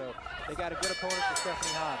on her. So they got a good opponent for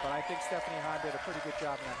Stephanie Han, but I think Stephanie Han did a pretty good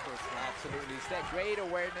job in that first round. Absolutely. It's that great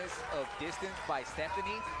awareness of distance by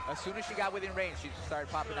Stephanie. As soon as she got within range, she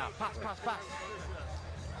started popping out. Pops, pops, pops.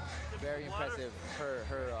 Very impressive,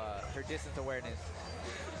 her distance awareness.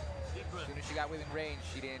 As soon as she got within range,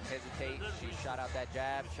 she didn't hesitate. She shot out that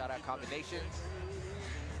jab, shot out combinations.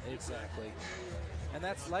 Exactly. And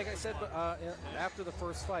that's, like I said after the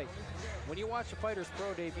first fight, when you watch a fighter's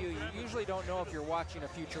pro debut, you usually don't know if you're watching a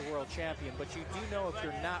future world champion, but you do know if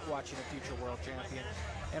you're not watching a future world champion.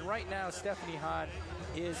 And right now, Stephanie Han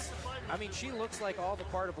is, I mean, she looks like all the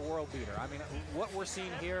part of a world beater. I mean, what we're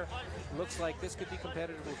seeing here looks like this could be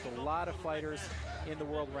competitive with a lot of fighters in the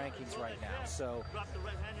world rankings right now. So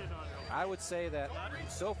I would say that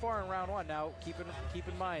so far in round one, now keep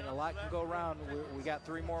in mind, a lot can go around. We got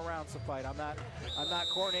 3 more rounds to fight. I'm not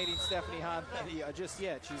coordinating Stephanie Han just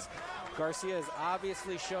yet. Garcia has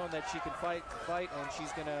obviously shown that she can fight, and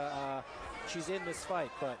she's in this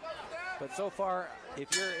fight. But so far,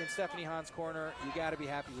 if you're in Stephanie Han's corner, you got to be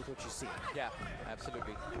happy with what you see. Yeah,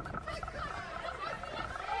 absolutely.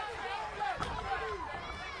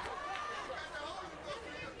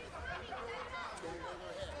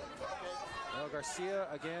 Well, Garcia,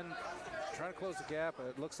 again, trying to close the gap.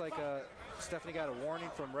 It looks like Stephanie got a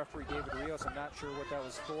warning from referee David Rios. I'm not sure what that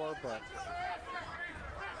was for, but...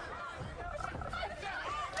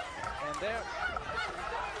 And there...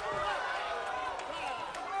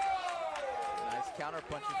 Nice counter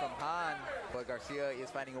punching from Han, but Garcia is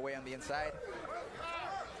finding a way on the inside.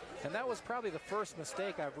 And that was probably the first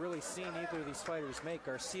mistake I've really seen either of these fighters make.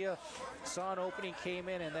 Garcia saw an opening, came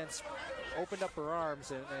in, and then opened up her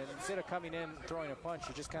arms, and instead of coming in and throwing a punch,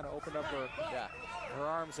 she just kind of opened up her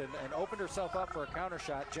arms and opened herself up for a counter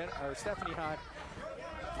shot. Stephanie Han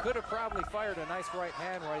could have probably fired a nice right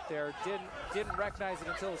hand right there. Didn't recognize it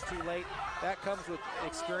until it was too late. That comes with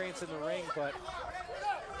experience in the ring, but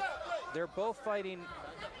they're both fighting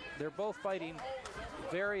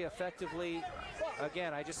very effectively.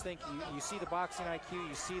 Again, I just think you see the boxing IQ,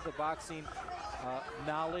 you see the boxing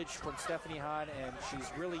knowledge from Stephanie Han, and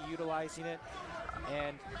she's really utilizing it.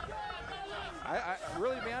 And I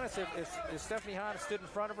really, to be honest, if Stephanie Han stood in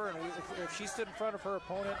front of her, and if she stood in front of her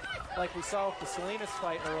opponent, like we saw with the Salinas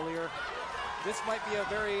fight earlier, this might be a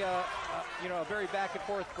very, a very back and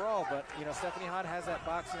forth brawl. But Stephanie Han has that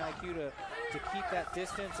boxing IQ to keep that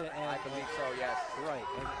distance, and I believe so. Yes. Right,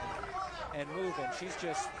 and move, and she's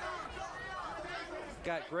just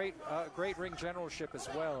got great ring generalship as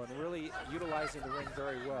well, and really utilizing the ring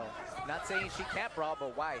very well. Not saying she can't brawl,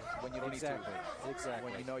 but why when you don't need to? Exactly.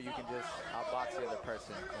 When you know you can just outbox the other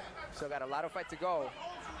person. Still got a lot of fight to go,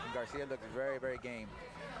 and Garcia looks very, very game.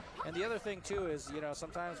 And the other thing too is,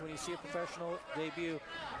 sometimes when you see a professional debut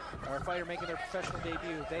or a fighter making their professional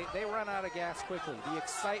debut, they run out of gas quickly. The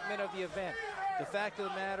excitement of the event. The fact of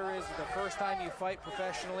the matter is, the first time you fight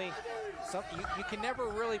professionally, you can never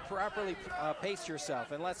really properly pace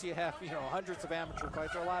yourself unless you have hundreds of amateur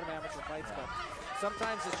fights or a lot of amateur fights. But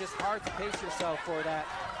sometimes it's just hard to pace yourself for that.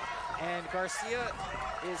 And Garcia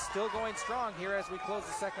is still going strong here as we close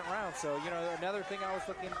the second round. So another thing I was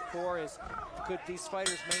looking for is, could these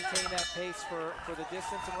fighters maintain that pace for the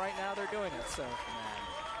distance? And right now they're doing it. So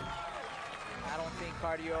I don't think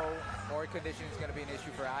cardio or conditioning is going to be an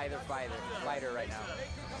issue for either fighter right now.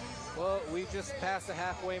 Well, we've just passed the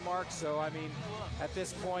halfway mark, so I mean, at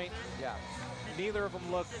this point, neither of them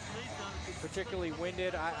look particularly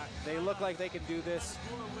winded. They look like they can do this.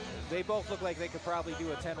 They both look like they could probably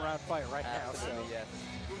do a 10-round fight right now. So yes.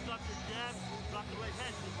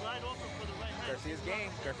 Garcia's game.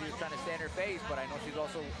 Garcia's trying to stay in her face, but I know she's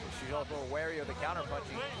also wary of the counter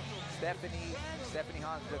punching. Stephanie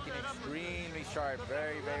Han's looking extremely sharp,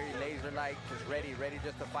 very, very laser-like, just ready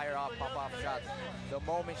just to fire off, pop off shots the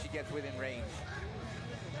moment she gets within range.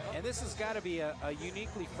 And this has got to be a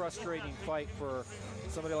uniquely frustrating fight for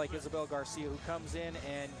somebody like Isabel Garcia, who comes in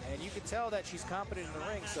and you can tell that she's competent in the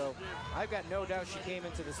ring. So I've got no doubt she came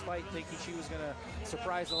into this fight thinking she was going to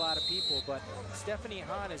surprise a lot of people. But Stephanie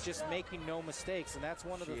Han is just making no mistakes, and that's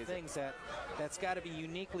one of the things that's got to be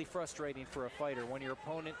uniquely frustrating for a fighter, when your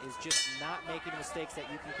opponent is just not making mistakes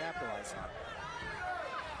that you can capitalize on.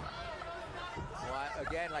 Well,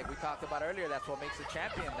 again, like we talked about earlier, that's what makes a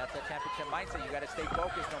champion. That's a championship mindset. You got to stay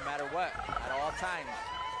focused no matter what, at all times.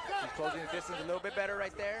 She's closing the distance a little bit better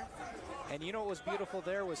right there. And you know what was beautiful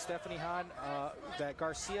there was Stephanie Hahn, that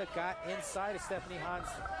Garcia got inside of Stephanie Hahn's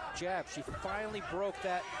jab. She finally broke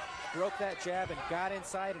that jab and got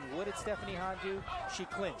inside, and what did Stephanie Hahn do? She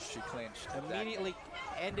clinched. She clinched. Immediately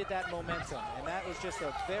ended that momentum, and that was just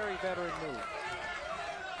a very veteran move.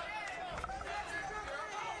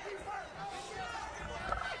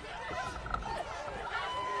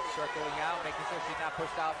 Circling out, making sure she's not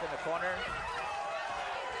pushed out in the corner.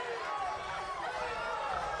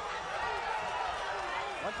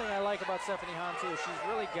 One thing I like about Stephanie Hahn too is she's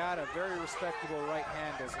really got a very respectable right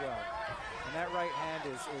hand as well. And that right hand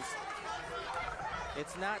is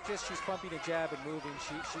it's not just she's pumping a jab and moving.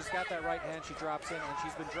 She's got that right hand she drops in, and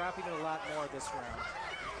she's been dropping it a lot more this round.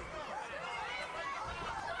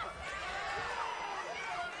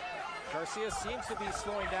 Garcia seems to be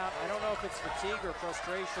slowing down. I don't know if it's fatigue or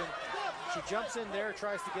frustration. She jumps in there,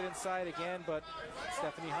 tries to get inside again, but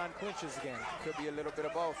Stephanie Hahn clinches again. Could be a little bit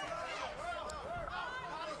of both.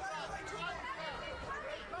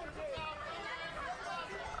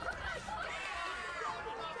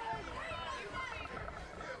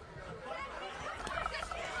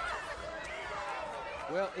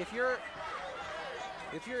 Well, if you're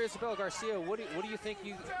Isabel Garcia, what do you think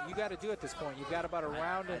you got to do at this point? You've got about a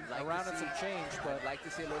round and some change, but I'd like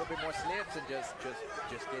to see a little bit more slips and just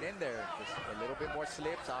get in there. Just a little bit more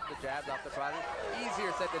slips off the jabs, off the crosses.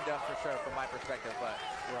 Easier said than done for sure, from my perspective. But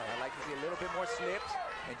I'd like to see a little bit more slips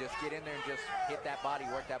and just get in there and just hit that body,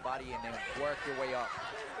 work that body, and then work your way up.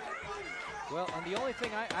 Well, and the only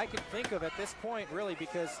thing I can think of at this point, really,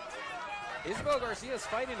 because Isabel Garcia is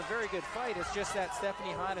fighting a very good fight. It's just that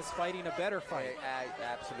Stephanie Hahn is fighting a better fight.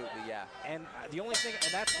 Absolutely, yeah. And the only thing,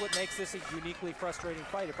 and that's what makes this a uniquely frustrating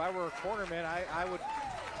fight. If I were a cornerman,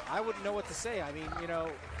 I wouldn't know what to say. I mean, you know,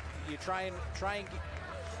 you try and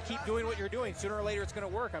keep doing what you're doing. Sooner or later, it's going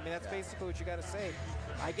to work. I mean, that's basically what you got to say.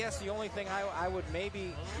 I guess the only thing I would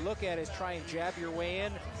maybe look at is try and jab your way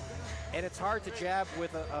in. And it's hard to jab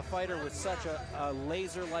with a fighter with such a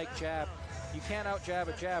laser-like jab. You can't out-jab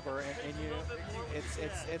a jabber, and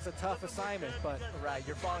it's a tough assignment. But right,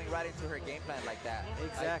 you're falling right into her game plan like that.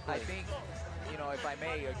 Exactly. I think, you know, if I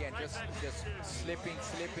may, again, just slipping,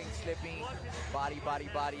 body,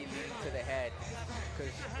 leading to the head,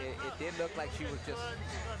 because it did look like she was just,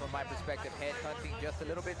 from my perspective, head hunting just a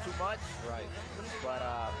little bit too much. Right. But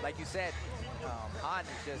like you said, Hahn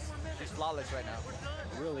is she's flawless right now.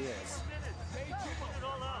 It really is.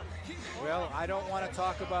 Well, I don't want to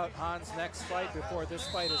talk about Hahn's next fight before this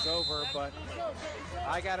fight is over, but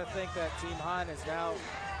I got to think that Team Hahn is now,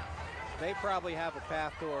 they probably have a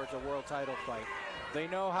path towards a world title fight. They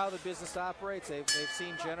know how the business operates. They've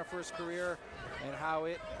seen Jennifer's career and how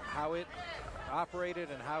it operated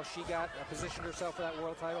and how she positioned herself for that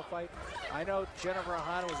world title fight. I know Jennifer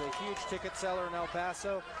Hahn was a huge ticket seller in El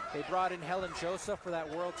Paso. They brought in Helen Joseph for that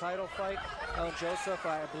world title fight. Helen Joseph,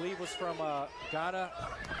 I believe, was from Ghana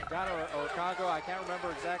or Congo. I can't remember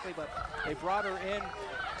exactly, but they brought her in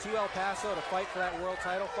to El Paso to fight for that world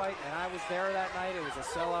title fight, and I was there that night. It was a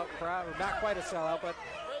sellout crowd, or not quite a sellout, but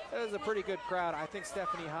it was a pretty good crowd. I think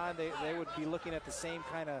Stephanie Hahn, they would be looking at the same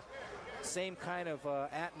kind of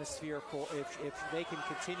atmosphere for if they can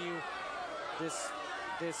continue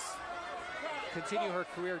continue her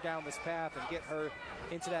career down this path and get her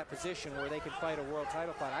into that position where they can fight a world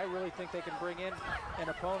title fight. I really think they can bring in an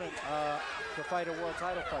opponent to fight a world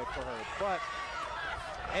title fight for her. But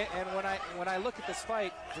and when I look at this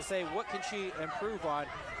fight to say what can she improve on,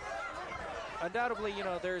 undoubtedly, you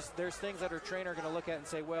know, there's things that her trainer are going to look at and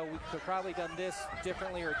say, well, we could probably done this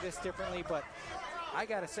differently or this differently, but I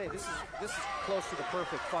gotta say, this is close to the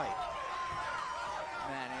perfect fight.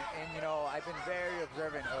 Man, and you know, I've been very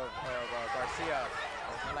observant of Garcia.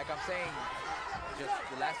 And like I'm saying, just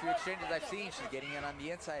the last few exchanges I've seen, she's getting in on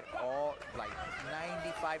the inside. All like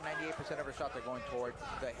 98% of her shots are going towards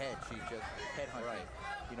the head. She's just head hunting. Right.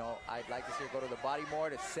 You know, I'd like to see her go to the body more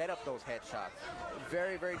to set up those head shots.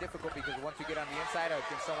 Very, very difficult, because once you get on the inside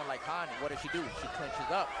against someone like Hahn, what does she do? She clinches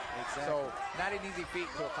up. Exactly. So not an easy feat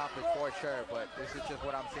to accomplish for sure, but this is just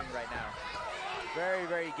what I'm seeing right now. Very,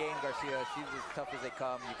 very game Garcia. She's as tough as they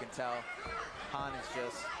come, you can tell. Hahn is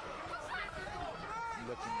just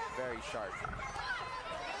looking very sharp.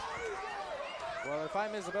 Well, if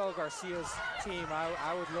I'm Isabel Garcia's team,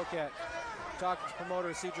 I would look at talking to promoter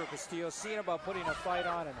Isidro Castillo, seeing about putting a fight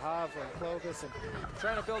on in Havre and Clovis, and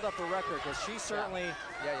trying to build up a record, because she certainly,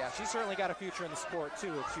 she certainly got a future in the sport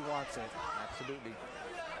too if she wants it. Absolutely.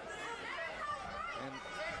 And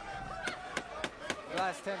the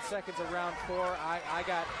last 10 seconds of round 4, I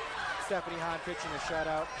got Stephanie Hahn pitching a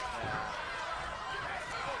shutout.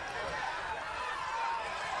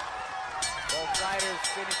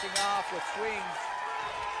 finishing off with swings.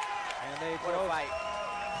 And they What a both, fight.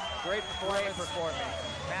 great Great performance. performance.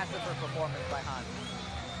 Masterful performance by Han.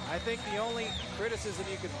 I think the only criticism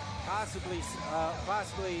you could possibly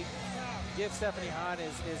give Stephanie Hahn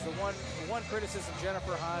is the one criticism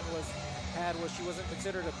Jennifer Hahn had was she wasn't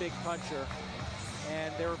considered a big puncher,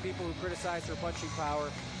 and there were people who criticized her punching power.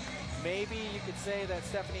 Maybe you could say that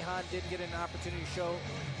Stephanie Hahn didn't get an opportunity to show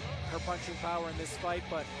her punching power in this fight,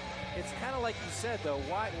 but it's kind of like you said though.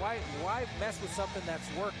 Why mess with something that's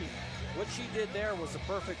working? What she did there was a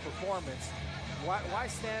perfect performance. Why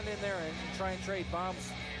stand in there and try and trade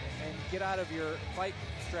bombs and get out of your fight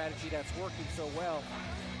strategy that's working so well?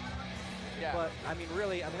 Yeah. But I mean,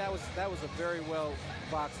 really, I mean that was a very well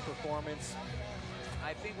boxed performance.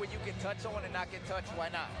 I think when you can touch someone and not get touched, why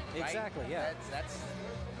not? Right? Exactly. Yeah.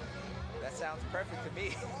 That sounds perfect to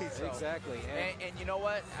me. So, exactly. And you know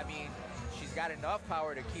what? I mean, she's got enough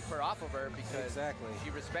power to keep her off of her because exactly. she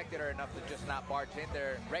respected her enough to just not barge in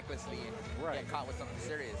there recklessly and get caught with something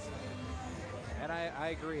serious. And I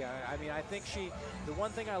agree. I mean, I think the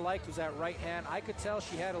one thing I liked was that right hand. I could tell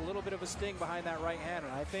she had a little bit of a sting behind that right hand,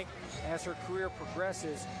 and I think as her career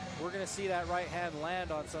progresses, we're going to see that right hand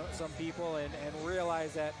land on some people and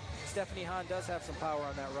realize that Stephanie Hahn does have some power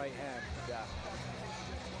on that right hand. Yeah.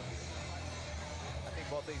 I think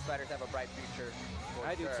both of these fighters have a bright future.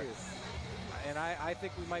 I do too. And I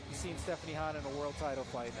think we might be seeing Stephanie Hahn in a world title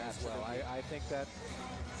fight as well. I think that,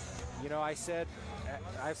 you know, I've said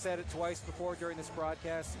it twice before during this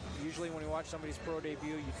broadcast. Usually when you watch somebody's pro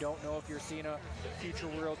debut, you don't know if you're seeing a future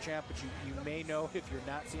world champ, but you may know if you're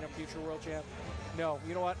not seeing a future world champ. No,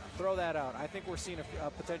 you know what? Throw that out. I think we're seeing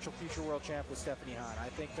a potential future world champ with Stephanie Hahn. I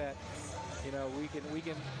think that, you know, we can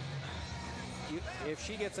if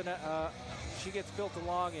she gets built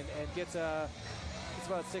along and gets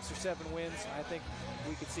about 6 or 7 wins, I think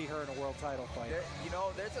we could see her in a world title fight.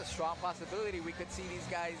 There's a strong possibility we could see these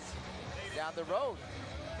guys down the road.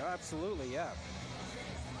 Absolutely, yeah.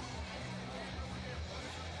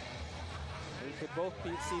 We could both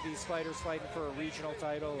see these fighters fighting for a regional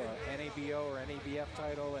title, a NABO or NABF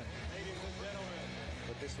title.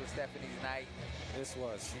 But this was Stephanie's night. This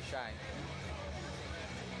was. She shined.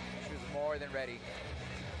 She was more than ready.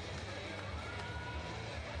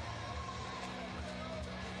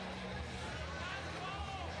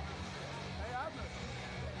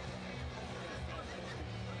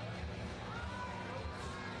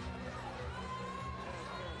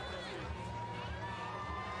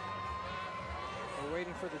 We're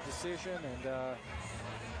waiting for the decision, and a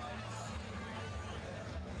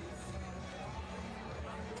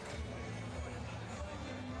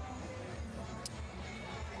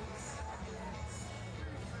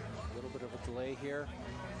little bit of a delay here.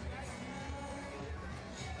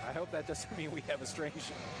 I hope that doesn't mean we have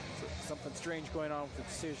something strange going on with the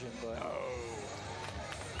decision, but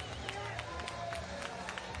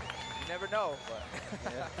you never know, but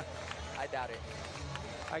yeah. I doubt it.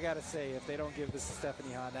 I gotta say, if they don't give this to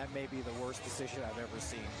Stephanie Hahn, that may be the worst decision I've ever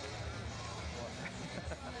seen.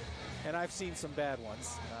 And I've seen some bad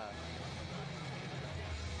ones.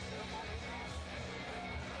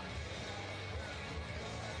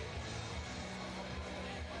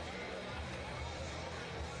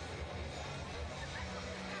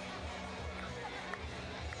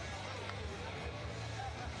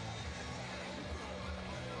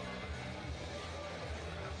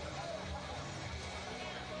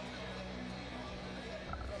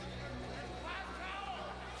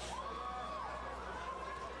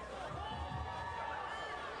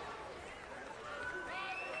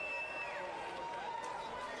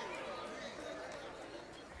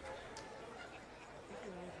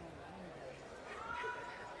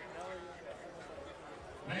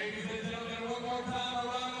 Ladies and gentlemen, one more time, a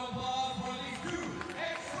round of applause for these two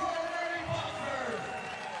extraordinary boxers.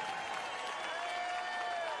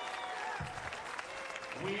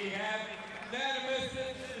 We have unanimous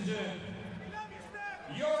decision.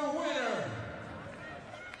 Your winner,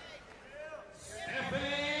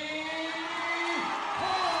 Stephanie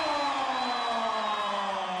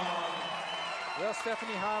Hahn. Well,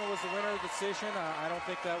 Stephanie Hahn was the winner of the decision. I don't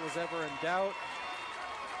think that was ever in doubt.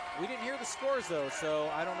 We didn't hear the scores though, so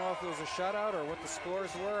I don't know if it was a shutout or what the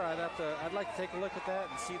scores were. I'd like to take a look at that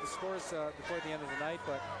and see the scores before the end of the night,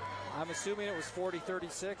 but I'm assuming it was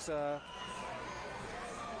 40-36. I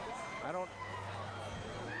don't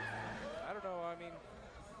know. I mean,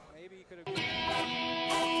 maybe you could have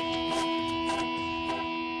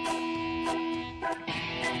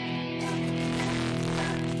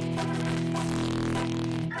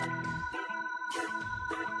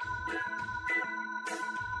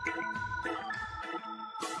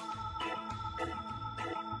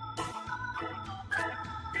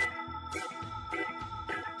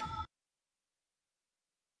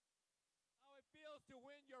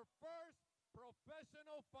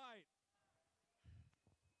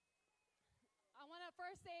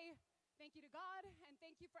first say thank you to God and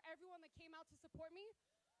thank you for everyone that came out to support me.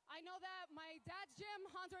 I know that my dad's gym,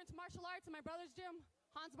 Hans are into martial arts, and my brother's gym,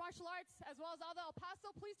 Hans Martial Arts, as well as all the El Paso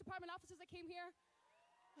Police Department officers that came here.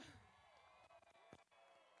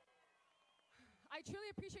 I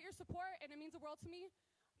truly appreciate your support, and it means the world to me.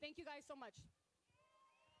 Thank you guys so much.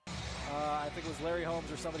 I think it was Larry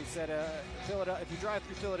Holmes or somebody said, if you drive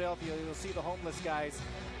through Philadelphia, you'll see the homeless guys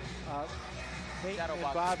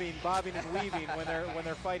bobbing and weaving when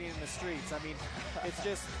they're fighting in the streets. I mean, it's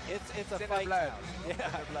just it's a fight town. Yeah.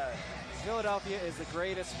 Philadelphia is the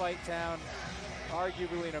greatest fight town,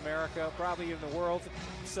 arguably in America, probably in the world.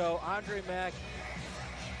 So Andre Mack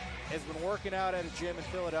has been working out at a gym in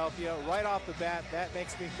Philadelphia. Right off the bat, that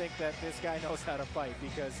makes me think that this guy knows how to fight,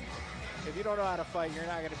 because if you don't know how to fight, you're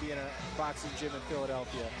not going to be in a boxing gym in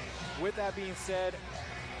Philadelphia. With that being said,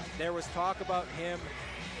 there was talk about him.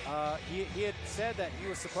 He had said that he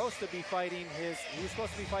was supposed to be fighting earlier.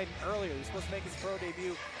 He was supposed to make his pro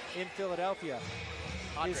debut in Philadelphia.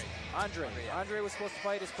 Andre was supposed to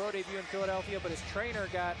fight his pro debut in Philadelphia, but his trainer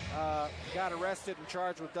got arrested and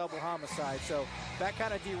charged with double homicide. So that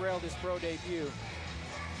kind of derailed his pro debut.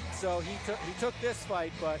 So he took this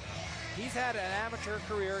fight, but he's had an amateur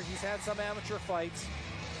career. He's had some amateur fights.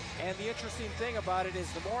 And the interesting thing about it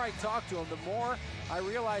is the more I talk to him, the more I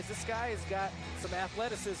realize this guy has got some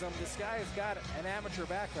athleticism. This guy has got an amateur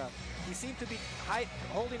background. He seemed to be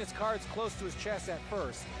holding his cards close to his chest at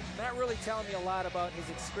first, not really telling me a lot about his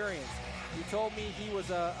experience. He told me he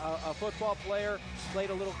was a football player,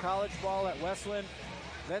 played a little college ball at Westland,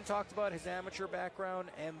 then talked about his amateur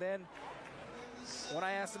background, and then when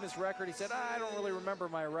I asked him his record, he said, I don't really remember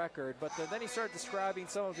my record. But then he started describing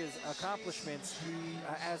some of his accomplishments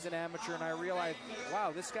as an amateur, and I realized,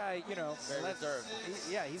 wow, this guy, very reserved.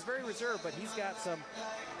 He's very reserved, but he's got some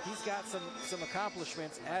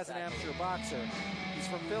accomplishments as an amateur boxer. He's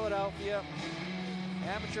from Philadelphia,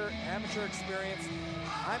 amateur experience.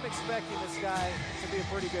 I'm expecting this guy to be a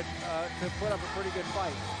pretty good, to put up a pretty good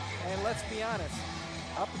fight. And let's be honest,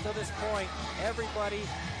 up until this point, everybody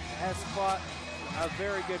has fought a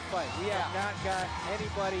very good fight. We have not got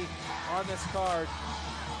anybody on this card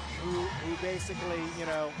who basically,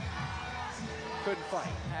 couldn't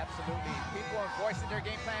fight. Absolutely. People are voicing their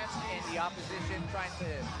game plans, and the opposition trying to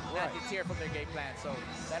not deter from their game plan. So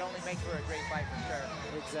that only makes for a great fight for sure.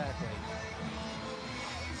 Exactly.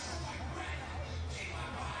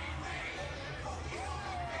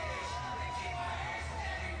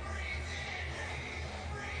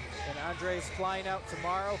 And Andre's flying out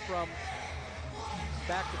tomorrow from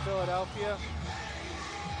back to Philadelphia.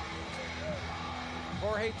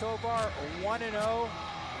 Jorge Tovar 1-0,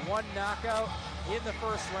 one knockout in the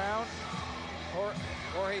first round.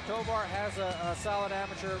 Jorge Tovar has a solid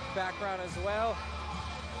amateur background as well.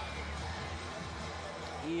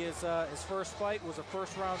 His first fight was a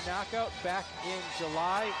first-round knockout back in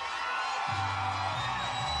July.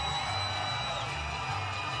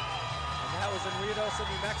 And that was in Ruidoso,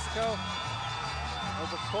 New Mexico,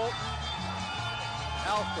 over Colton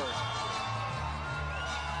Alford.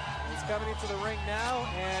 He's coming into the ring now,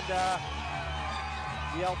 and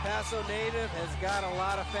the El Paso native has got a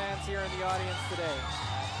lot of fans here in the audience today.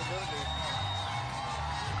 Absolutely.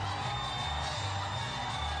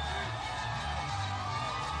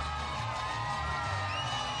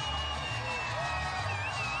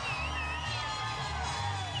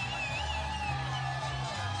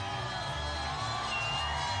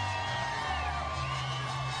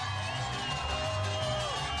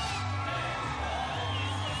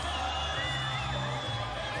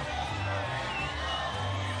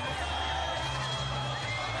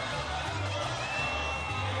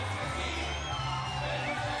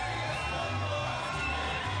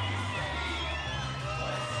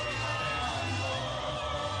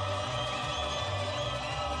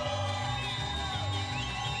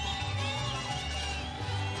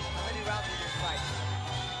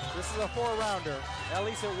 This is a 4-rounder. At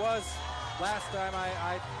least it was last time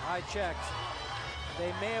I checked.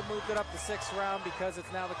 They may have moved it up to 6th round because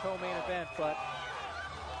it's now the co-main event, but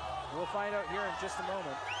we'll find out here in just a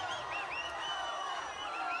moment.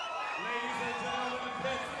 Ladies and gentlemen,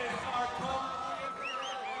 this is our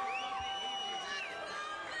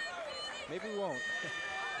Maybe we won't.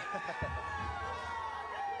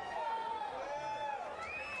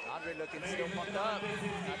 Andre looking still pumped up.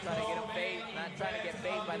 Not trying to get him bait, not trying to get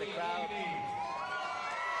bait by the crowd.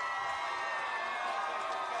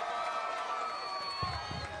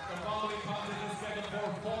 The following contest is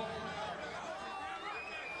scheduled for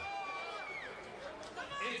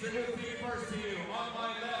introducing first to you, on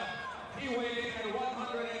my left, he weighed in at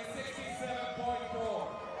 167.4.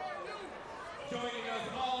 Joining us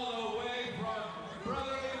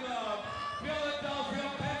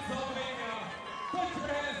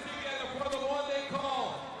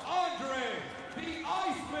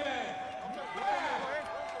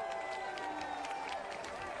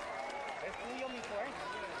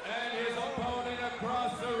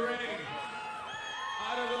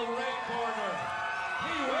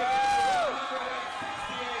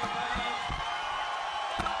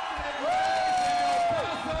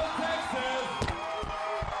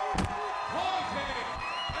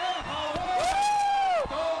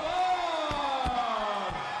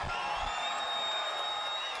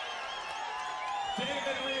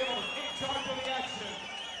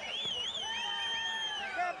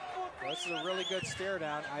This is a really good stare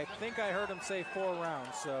down. I think I heard him say 4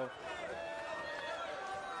 rounds, so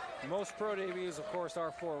most pro debuts, of course,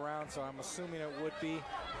 are 4 rounds, so I'm assuming it would be.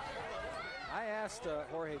 I asked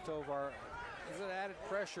Jorge Tovar, is it added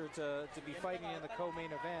pressure to be fighting in the co-main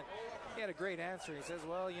event? He had a great answer. He says,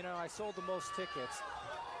 well, you know, I sold the most tickets.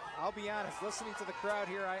 I'll be honest, listening to the crowd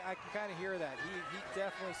here, I can kind of hear that. He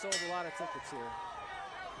definitely sold a lot of tickets here.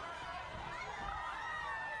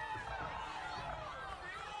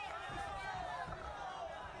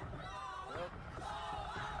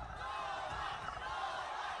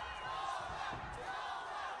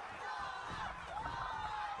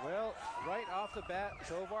 Well, right off the bat,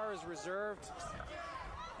 Tovar is reserved.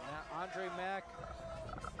 Now Andre Mack,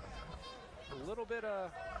 a little bit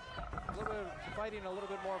of fighting, a little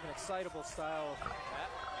bit more of an excitable style. Yeah,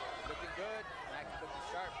 looking good. Mack looking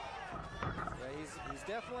sharp. Yeah, he's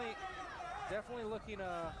definitely looking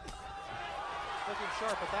sharp.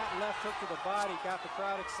 But that left hook to the body got the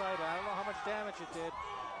crowd excited. I don't know how much damage it did.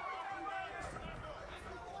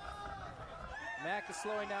 Mack is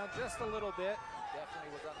slowing down just a little bit.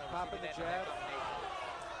 Definitely was on the popping the jab.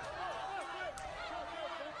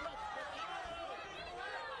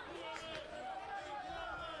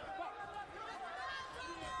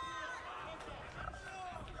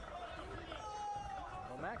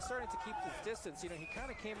 Well, Mack's starting to keep his distance. You know, he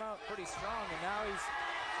kind of came out pretty strong, and now he's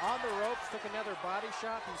on the ropes, took another body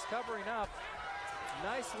shot. He's covering up.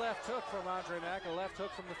 Nice left hook from Andre Mack, a left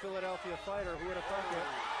hook from the Philadelphia fighter. Who would have thunk it?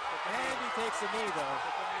 And he takes a knee, though.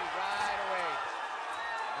 Took a knee right away.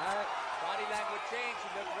 Body language changed. He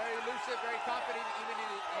looked very elusive, very confident, even in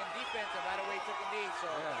defense, and right away he took a knee, so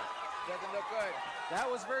doesn't look good. That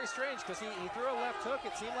was very strange because he threw a left hook.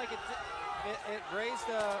 It seemed like it grazed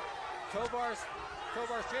Tovar's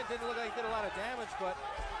chin. Didn't look like it did a lot of damage, but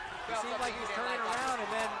it seemed like he was turning around and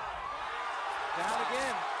then down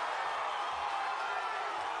again.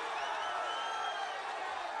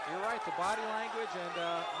 You're right, the body language, and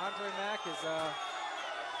Andre Mack is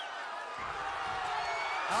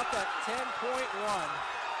up at 10.1.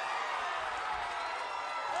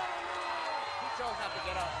 He chose not to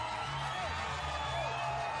get up.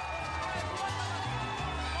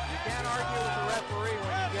 You can't argue with the referee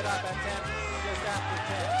when you get up at 10, just after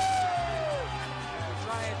 10. You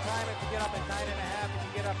try and time it to get up at 9.5, and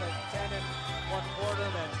you get up at 10 1/4,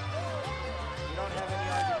 then you don't have any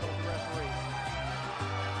argument with the referee.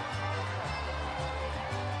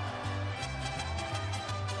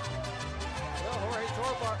 Jorge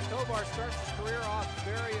Tovar starts his career off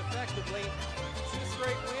very effectively. 2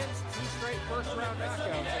 straight wins, 2 straight first-round knockouts.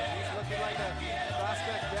 And he's looking like a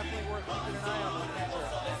prospect definitely worth keeping an eye on in the future.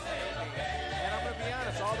 And I'm going to be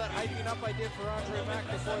honest, all that hyping up I did for Andre Mack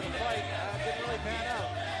before the fight didn't really pan out.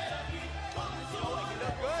 He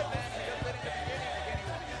looked good, man. He looked good in the beginning. Again,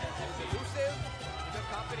 he was elusive. He looked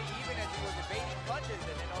confident even as he was evading punches,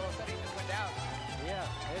 and then all of a sudden he just went down.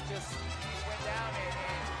 Yeah, it just went down, and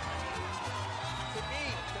to me,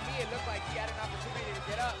 it looked like he had an opportunity to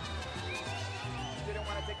get up. He didn't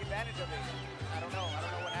want to take advantage of it. I don't know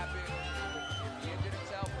what happened, if he injured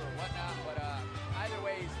himself or whatnot, but either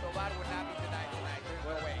way, Tovar would not be denied tonight. There's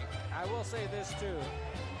no way. I will say this too.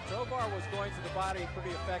 Tovar was going to the body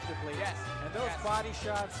pretty effectively. Yes. And those body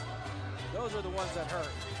shots, those are the ones that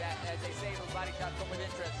hurt. That, as they say, those body shots come with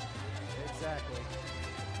interest. Exactly.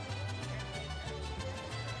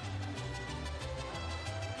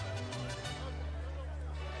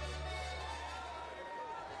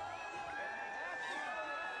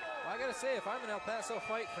 I gotta say, if I'm an El Paso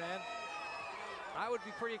fight fan, I would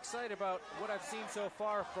be pretty excited about what I've seen so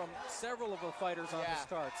far from several of the fighters on this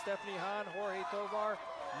card. Stephanie Han, Jorge Tovar,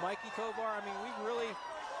 Mikey Tovar. I mean, we really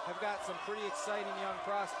have got some pretty exciting young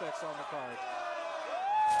prospects on the card.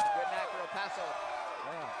 Good night for El Paso.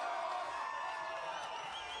 Yeah.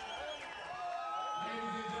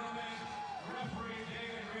 Ladies and gentlemen, referee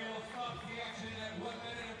David Real stops the action at 1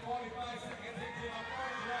 minute and 45 seconds into the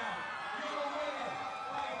first round. Your winner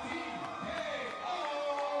by TKO,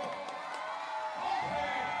 Jorge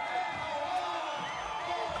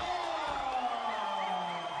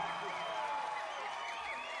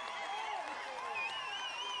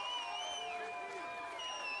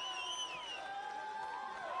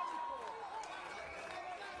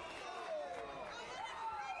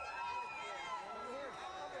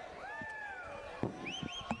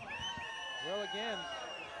Well, again,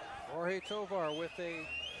 Jorge Tovar with a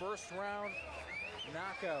first-round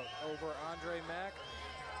knockout over Andre Mack.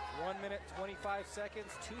 1 minute, 25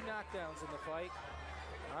 seconds, 2 knockdowns in the fight.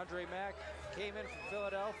 Andre Mack came in from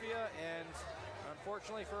Philadelphia, and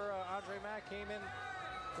unfortunately for Andre Mack, came in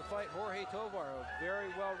to fight Jorge Tovar, a very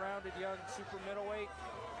well-rounded young super middleweight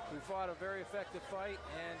who fought a very effective fight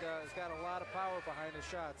and has got a lot of power behind his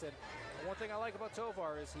shots. And one thing I like about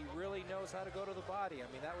Tovar is he really knows how to go to the body. I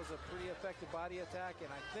mean, that was a pretty effective body attack, and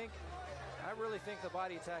I really think the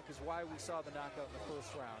body attack is why we saw the knockout in the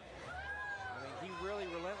first round. I mean, he really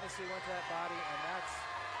relentlessly went to that body, and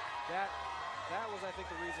that was, I think,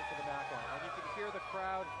 the reason for the knockout. And you can hear the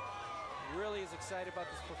crowd really is excited about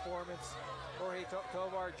this performance. Jorge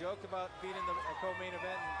Tovar joked about being in the co-main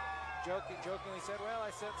event and jokingly said, well, I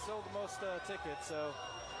sold the most tickets, so,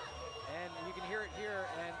 and you can hear it here,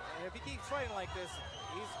 and if he keeps fighting like this,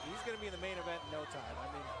 he's going to be in the main event in no time. I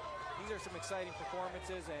mean, these are some exciting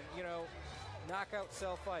performances, and, you know, knockouts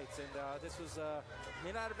sell fights, and this was,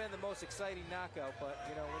 may not have been the most exciting knockout, but,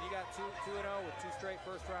 you know, when you got 2-0 with 2 straight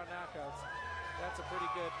first-round knockouts, that's a pretty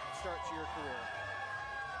good start to your career.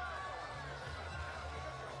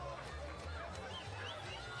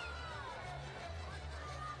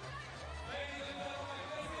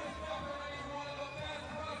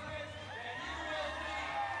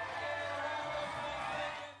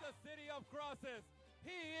 Cruces.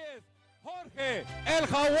 He is Jorge El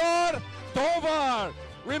Jaguar Tovar.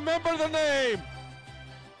 Remember the name.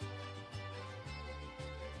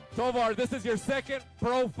 Tovar, this is your second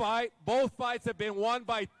pro fight. Both fights have been won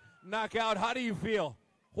by knockout. How do you feel?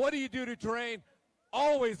 What do you do to train?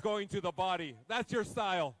 Always going to the body. That's your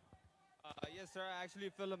style. Yes, sir. I actually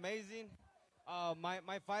feel amazing.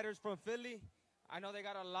 My fighters from Philly. I know they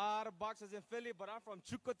got a lot of boxers in Philly, but I'm from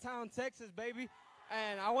Chucotown, Texas, baby.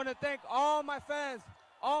 And I want to thank all my fans,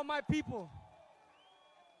 all my people.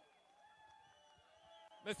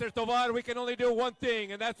 Mr. Tovar, we can only do one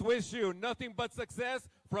thing, and that's wish you nothing but success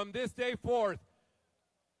from this day forth.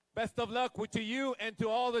 Best of luck to you and to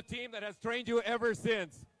all the team that has trained you ever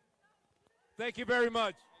since. Thank you very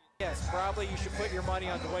much. Yes, probably you should put your money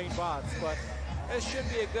on Dwayne Bonds, but this should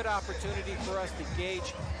be a good opportunity for us to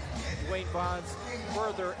gauge Dwayne Bonds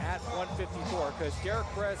further at 154, because Derek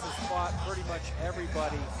Perez has fought pretty much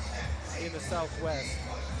everybody in the Southwest.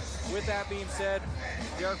 With that being said,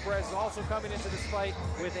 Derek Perez is also coming into this fight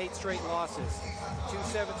with 8 straight losses.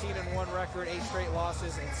 2-17-1 record, 8 straight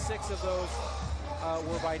losses, and 6 of those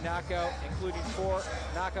were by knockout, including 4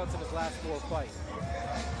 knockouts in his last 4 fights.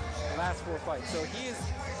 So he is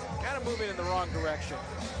kind of moving in the wrong direction.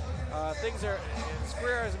 His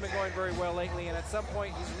career hasn't been going very well lately, and at some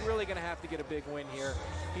point he's really going to have to get a big win here.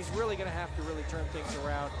 He's really going to have to really turn things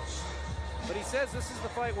around. But he says this is the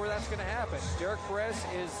fight where that's going to happen. Derek Perez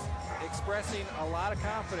is expressing a lot of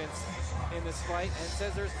confidence in this fight and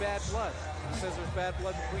says there's bad blood. He says there's bad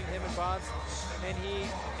blood between him and Bonds, and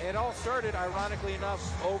it all started, ironically enough,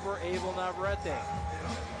 over Abel Navarrete.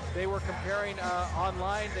 They were comparing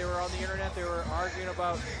online, they were on the internet, they were arguing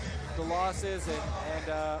about the losses,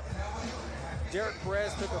 and Derek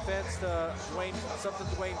Perez took offense to something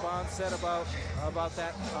Dwayne Bonds said about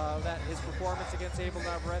that his performance against Abel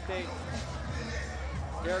Navarrete.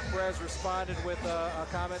 Derek Perez responded with a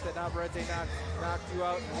comment that Navarrete knocked you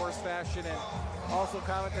out in worse fashion, and also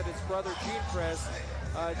commented his brother Gene Perez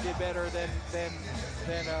did better than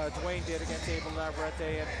Dwayne did against Abel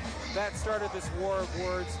Navarrete, and that started this war of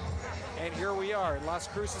words. And here we are in Las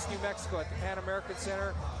Cruces, New Mexico, at the Pan American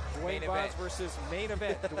Center. Dwayne Bonds versus main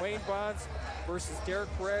event. Dwayne Bonds versus Derek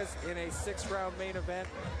Perez in a 6-round main event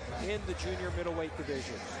in the junior middleweight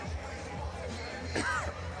division.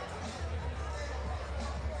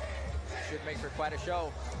 Should make for quite a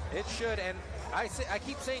show. It should, and I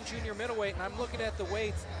keep saying junior middleweight, and I'm looking at the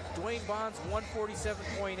weights. Dwayne Bonds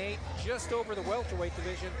 147.8, just over the welterweight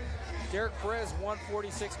division. Derek Perez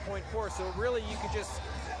 146.4. So really, you could just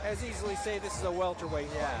as easily say this is a welterweight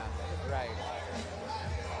fight. Yeah, right.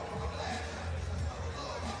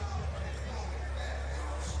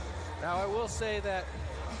 Now, I will say that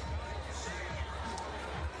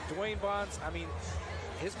Dwayne Bonds, I mean,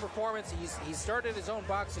 his performance, he started his own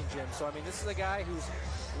boxing gym. So, I mean, this is a guy who's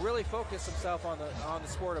really focused himself on the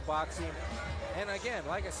sport of boxing. And again,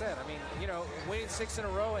 like I said, I mean, you know, winning 6 in a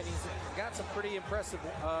row, and he's got some pretty impressive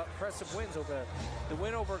wins over there. The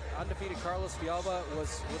win over undefeated Carlos Villalba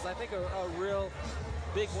was I think, a real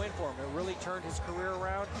big win for him. It really turned his career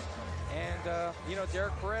around. And, you know,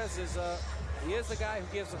 Derek Perez is he is the guy who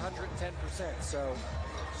gives 110%. So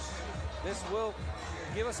this will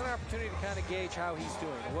give us an opportunity to kind of gauge how he's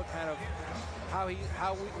doing and what kind of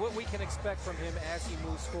what we can expect from him as he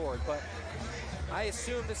moves forward. But I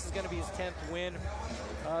assume this is going to be his 10th win.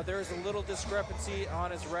 There is a little discrepancy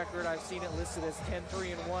on his record. I've seen it listed as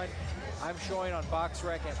 10-3-1. I'm showing on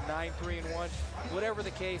BoxRec at 9-3-1. Whatever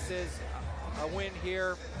the case is, a win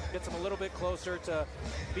here gets him a little bit closer to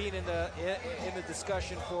being in the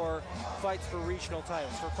discussion for fights for regional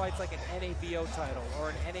titles, for fights like an NABO title or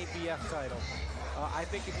an NABF title. I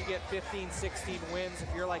think if you get 15, 16 wins, if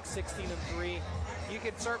you're like 16-3, you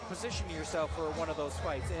can start positioning yourself for one of those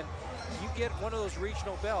fights. And you get one of those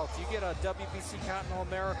regional belts, you get a WBC Continental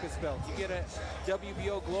Americas belt, you get a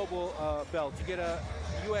WBO Global belt, you get a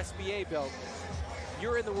USBA belt,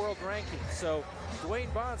 you're in the world rankings. So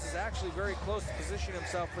Dwayne Bonds is actually very close to positioning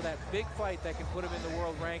himself for that big fight that can put him in the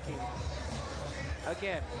world ranking.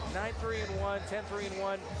 Again, 9-3-1,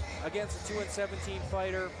 10-3-1 against a 2-17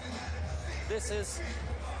 fighter. This is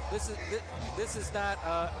not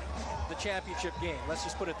the championship game. Let's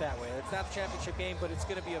just put it that way. It's not the championship game, but it's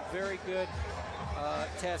going to be a very good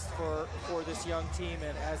test for this young team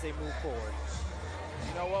and as they move forward.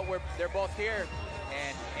 You know what? They're both here,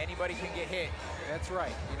 and anybody can get hit. That's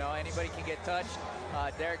right. You know, anybody can get touched.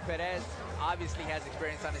 Derek Perez obviously has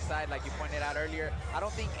experience on his side, like you pointed out earlier. I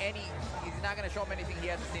don't think he's not going to show him anything he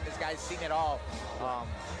hasn't seen. This guy's seen it all.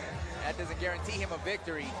 That doesn't guarantee him a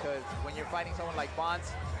victory, because when you're fighting someone like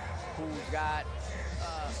Bonds, who's got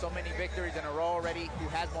so many victories in a row already, who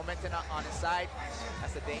has momentum on his side,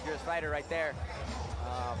 that's a dangerous fighter right there.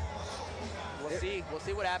 We'll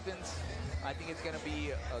see what happens. I think it's going to be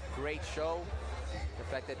a great show. The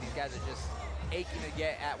fact that these guys are just aching to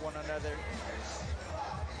get at one another.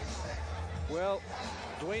 Well,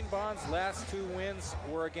 Dwayne Bonds' last 2 wins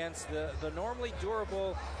were against the normally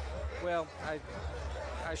durable, well,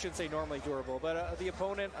 I shouldn't say normally durable, but the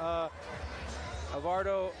opponent,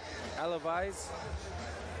 Eduardo Alvarez,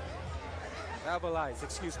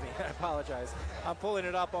 excuse me, I apologize. I'm pulling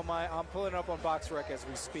it up on BoxRec as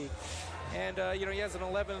we speak. And, you know, he has an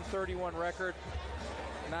 11-31 record.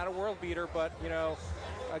 Not a world beater, but, you know,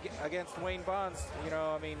 against Dwayne Bonds, you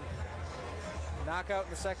know, I mean, knockout in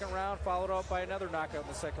the second round, followed up by another knockout in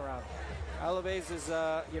the second round. Alvarez is,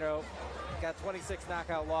 you know, got 26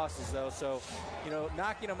 knockout losses, though, so, you know,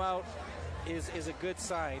 knocking him out is a good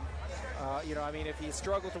sign. You know, I mean, if he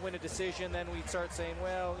struggled to win a decision, then we'd start saying,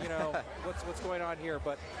 well, you know, what's going on here?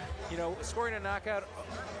 But, you know, scoring a knockout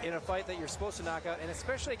in a fight that you're supposed to knock out, and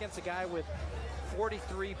especially against a guy with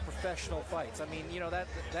 43 professional fights. I mean, you know, that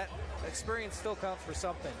experience still counts for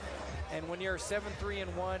something. And when you're 7-3-1,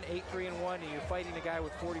 8-3-1, and you're fighting a guy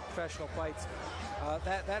with 40 professional fights,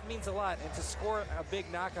 that means a lot. And to score a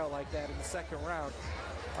big knockout like that in the second round,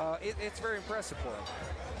 it's very impressive for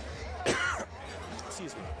him.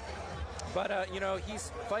 Excuse me. But, you know,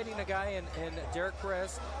 he's fighting a guy in Derek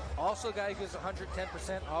Perez, also a guy who goes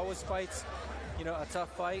 110%, always fights, you know, a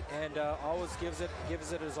tough fight, and always gives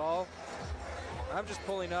it his all. I'm just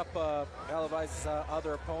pulling up Alvarez's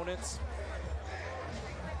other opponents.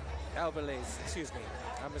 Alvarez, excuse me.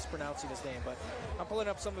 I'm mispronouncing his name, but I'm pulling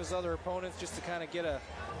up some of his other opponents just to kind of get a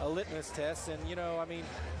litmus test. And, you know, I mean,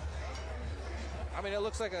 it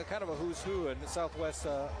looks like a kind of a who's who in the Southwest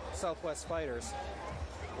fighters.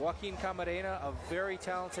 Joaquin Camarena, a very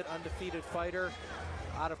talented, undefeated fighter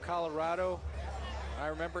out of Colorado. I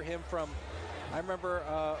remember his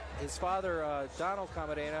father, Donald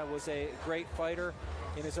Camarena, was a great fighter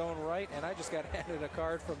in his own right, and I just got handed a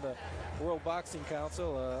card from the World Boxing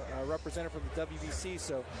Council, a representative from the WBC,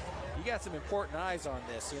 so you got some important eyes on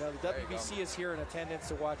this. You know, the WBC is here in attendance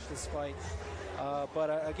to watch this fight. But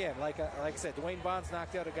again, like I said, Dwayne Bonds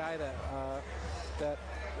knocked out a guy that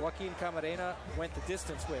Joaquin Camarena went the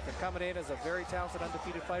distance with. And Camarena is a very talented,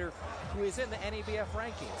 undefeated fighter who is in the NABF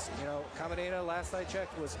rankings. You know, Camarena, last I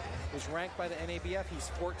checked, was ranked by the NABF. He's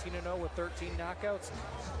 14-0 with 13 knockouts.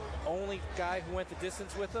 Only guy who went the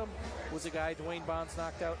distance with him was a guy Dwayne Bonds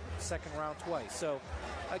knocked out in the second round twice. So,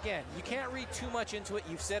 again, you can't read too much into it.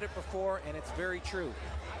 You've said it before, and it's very true.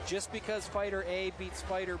 Just because fighter A beats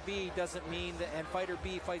fighter B doesn't mean that, and fighter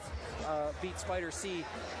B beats fighter C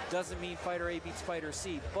doesn't mean fighter A beats fighter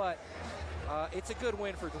C. But it's a good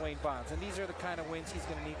win for Dwayne Bonds, and these are the kind of wins he's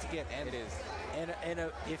going to need to get. And it is.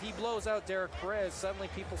 And if he blows out Derek Perez, suddenly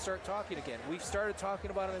people start talking again. We've started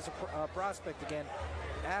talking about him as a prospect again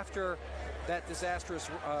after that disastrous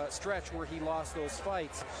stretch where he lost those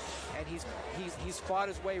fights, and he's fought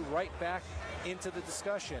his way right back into the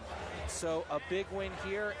discussion. So a big win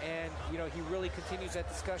here, and you know, he really continues that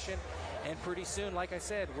discussion. And pretty soon, like I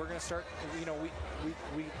said, we're going to start, you know,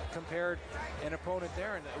 we compared an opponent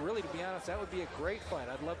there, and really, to be honest, that would be a great fight.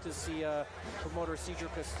 I'd love to see promoter Cedro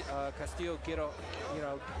Castillo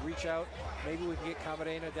reach out. Maybe we can get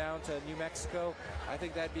Camarena down to New Mexico. I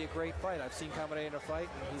think that'd be a great fight. I've seen Camarena fight,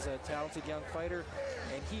 and he's a talented young fighter,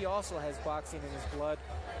 and he also has boxing in his blood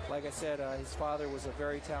Like I said, his father was a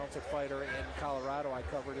very talented fighter in Colorado. I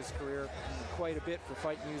covered his career quite a bit for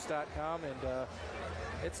FightNews.com, and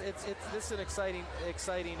this is an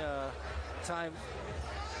exciting time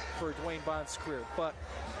for Dwayne Bond's career. But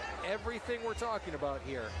everything we're talking about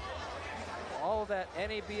here, all of that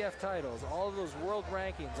NABF titles, all of those world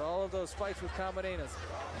rankings, all of those fights with Camarena,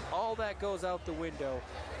 all that goes out the window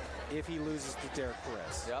if he loses to Derek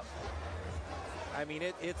Perez. Yep. I mean,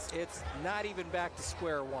 it's not even back to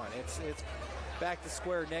square one. It's back to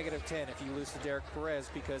square -10 if you lose to Derek Perez,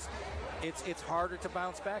 because it's harder to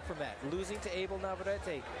bounce back from that. Losing to Abel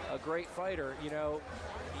Navarrete, a great fighter, you know,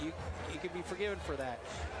 you can be forgiven for that.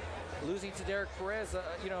 Losing to Derek Perez,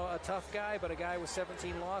 you know, a tough guy, but a guy with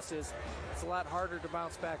 17 losses, it's a lot harder to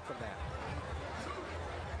bounce back from that.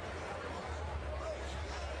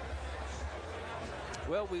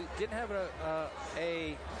 Well, we didn't have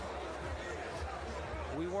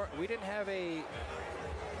we didn't have a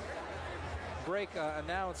break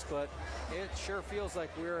announced, but it sure feels like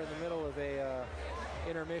we're in the middle of a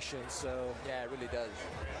intermission. So yeah, it really does.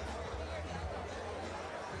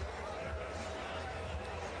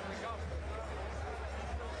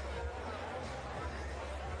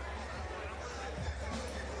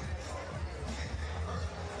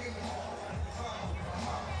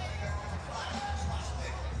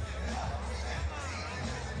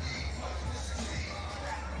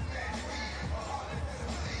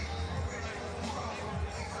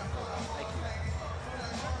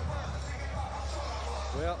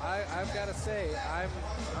 Well, I've got to say, I'm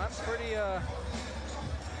pretty,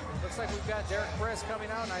 looks like we've got Derek Perez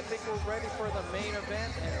coming out, and I think we're ready for the main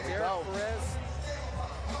event, and Derek Perez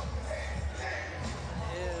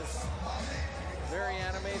is very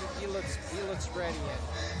animated. He looks ready.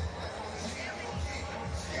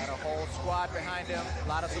 Got a whole squad behind him, a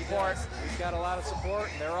lot of support. He's got a lot of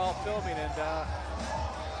support, and they're all filming, and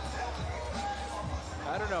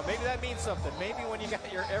I don't know, maybe that means something. Maybe when you got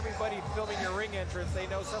everybody filming your ring entrance, they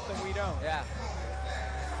know something we don't. Yeah.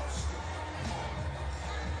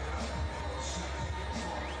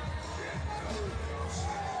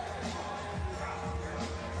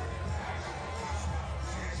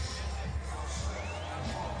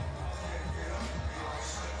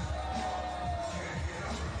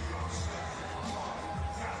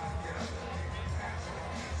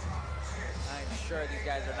 I'm sure these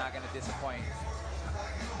guys are not going to disappoint.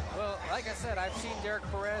 Well, like I said, I've seen Derek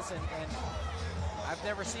Perez, and I've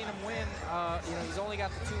never seen him win. You know, he's only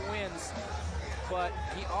got the 2 wins, but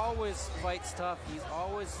he always fights tough. He's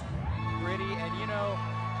always gritty, and, you know,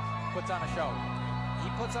 puts on a show. He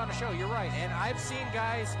puts on a show, you're right. And I've seen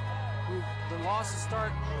guys who the losses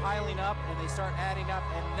start piling up, and they start adding up,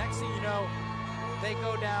 and next thing you know, they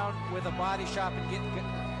go down with a body shot and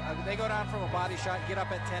they go down from a body shot and get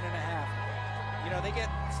up at 10.5. You know, they get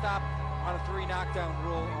stopped on a 3 knockdown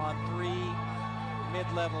rule on 3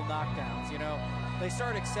 mid-level knockdowns. You know, they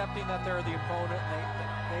start accepting that they're the opponent.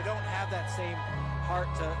 They don't have that same heart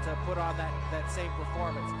to put on that same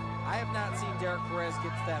performance. I have not seen Derek Perez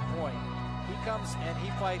get to that point. He comes and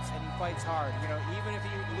he fights hard. You know, even if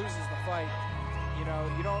he loses the fight, you know,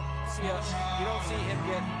 you don't see him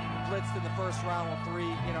get blitzed in the first round with 3,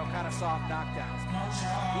 you know, kind of soft knockdowns.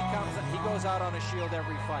 He goes out on a shield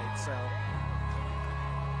every fight. So.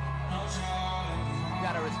 You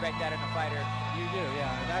gotta respect that in a fighter. You do,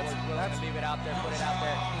 yeah. And that's leave it out there, put it out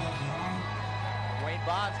there. Dwayne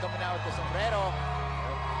Bond's coming out with the sombrero.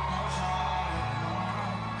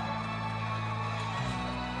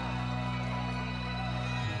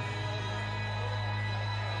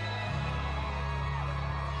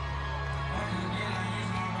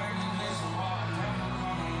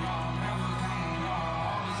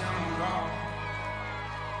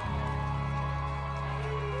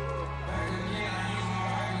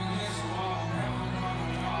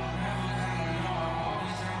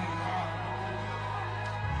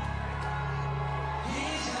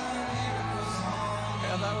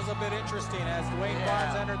 Interesting, as Dwayne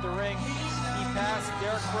Bonds entered the ring, he passed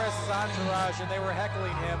Derek Perez's entourage and they were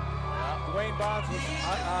heckling him. Dwayne Bonds was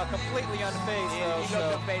completely unfazed. He looked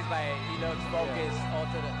unfazed by it. He looked focused,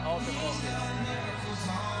 ultra focused.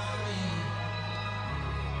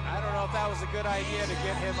 I don't know if that was a good idea to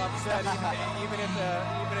get him upset, even if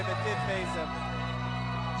it did faze him.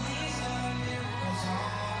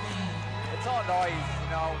 It's all noise, you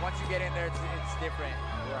know. Once you get in there, it's different.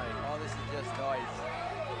 Right. All this is just noise.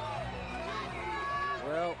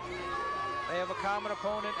 Well, they have a common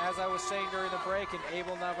opponent, as I was saying during the break, in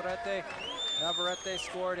Abel Navarrete. Navarrete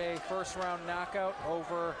scored a first-round knockout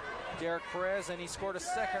over Derek Perez, and he scored a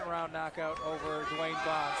second-round knockout over Dwayne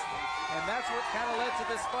Bonds. And that's what kind of led to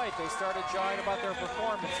this fight. They started jawing about their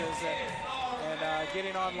performances and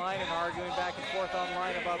getting online and arguing back and forth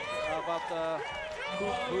online about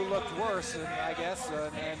who looked worse, and I guess.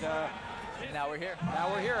 And now we're here. Now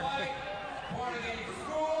we're here. For the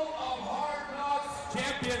School of Hard Knocks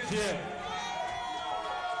Championship.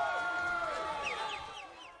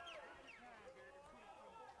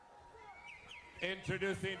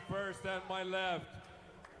 Introducing first on my left.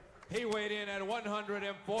 He weighed in at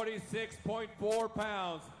 146.4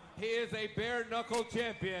 pounds. He is a bare knuckle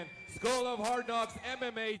champion, School of Hard Knocks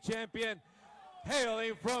MMA champion,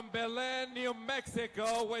 hailing from Belen, New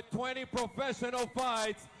Mexico with 20 professional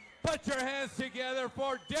fights. Put your hands together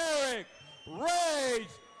for Derek Rage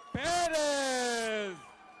Perez.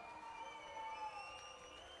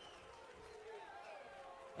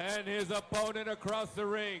 And his opponent across the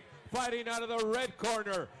ring, fighting out of the red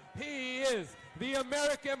corner, he is the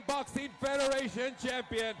American Boxing Federation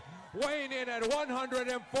champion, weighing in at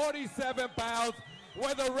 147 pounds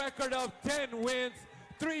with a record of 10 wins,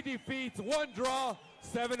 3 defeats, 1 draw,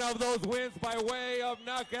 7 of those wins by way of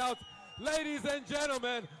knockouts. Ladies and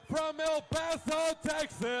gentlemen, from El Paso,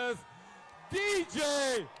 Texas,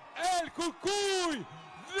 DJ El Cucuy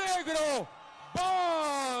Negro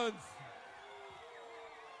Bonds.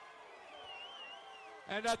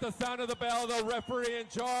 And at the sound of the bell, the referee in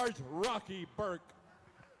charge, Rocky Burke.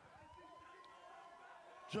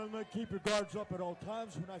 Gentlemen, keep your guards up at all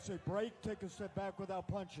times. When I say break, take a step back without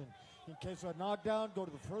punching. In case of a knockdown, go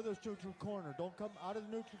to the furthest neutral corner. Don't come out of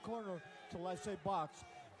the neutral corner till I say box.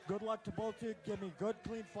 Good luck to both of you. Give me a good,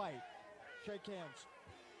 clean fight. Shake hands.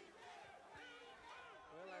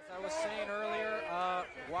 Well, as I was saying earlier,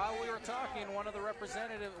 while we were talking, one of the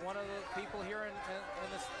people here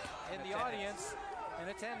in the audience, in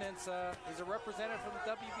attendance, is a representative from the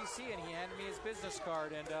WBC, and he handed me his business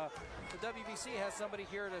card. And the WBC has somebody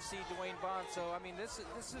here to see Dwayne Bonds. So I mean, this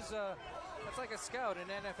is that's like a scout, an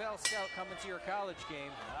NFL scout coming to your college game.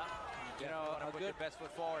 You know, put your best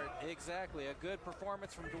foot forward. Exactly, a good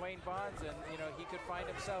performance from Dwayne Bonds, and you know he could find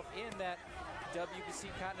himself in that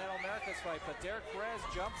WBC Continental Americas fight. But Derek Perez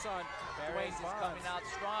jumps on Dwayne Bonds. Coming out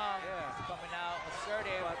strong. Yeah, he's coming out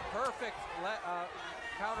assertive. But perfect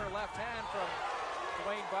counter left hand from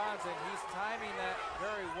Dwayne Bonds, and he's timing that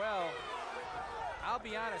very well. I'll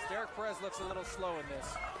be honest, Derek Perez looks a little slow in this.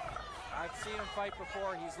 I've seen him fight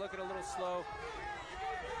before. He's looking a little slow.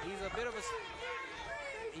 He's a bit of a...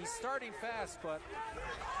 He's starting fast, but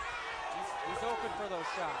he's open for those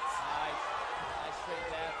shots. Nice straight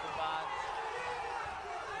jab from Bonds.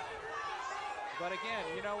 But again,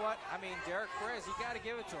 you know what? I mean, Derek Perez, you got to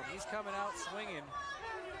give it to him. He's coming out swinging.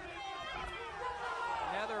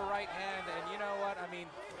 Another right hand, and you know what? I mean,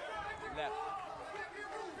 left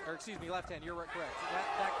hand. You're right, correct.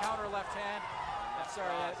 That counter left hand. I'm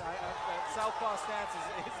sorry, that southpaw stance is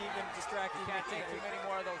even distracting. You can't take too many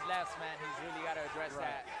more of those lefts, man. He's really got to address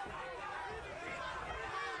that.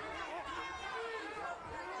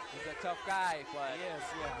 He's a tough guy, but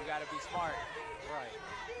you got to be smart. Right.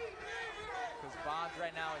 Because Bonds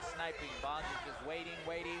right now is sniping. Bonds is just waiting,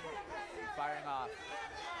 firing off.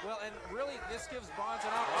 Well, and really, this gives Bonds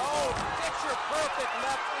an opportunity. Oh, picture perfect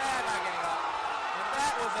left hand. Not getting up. And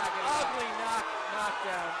that was an ugly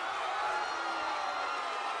knockdown.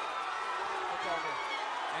 It's over.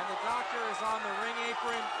 And the doctor is on the ring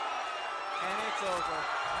apron, and it's over.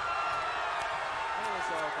 It was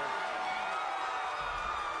over.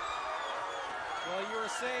 Well, you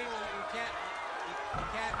were saying you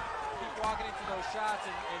can't keep walking into those shots,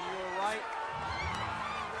 and you were right.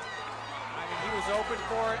 I mean, he was open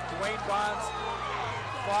for it. Dwayne Bonds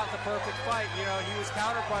fought the perfect fight. You know, he was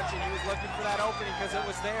counterpunching. He was looking for that opening because it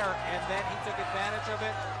was there, and then he took advantage of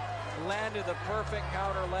it, landed the perfect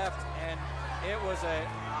counter left, and it was a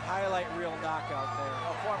highlight reel knockout there.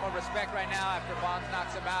 A form of respect right now after Bonds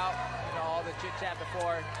knocks him out. You know, all the chit-chat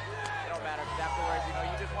before, it don't matter. Because afterwards, you know,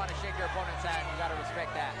 you just want to shake your opponent's hand. You got to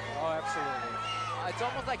respect that. Oh, absolutely. It's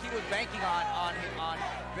almost like he was banking on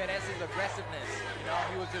Perez's aggressiveness. You know,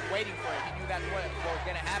 he was just waiting for it. He knew that's what was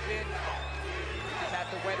going to happen. He just had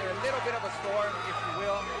to weather a little bit of a storm, if you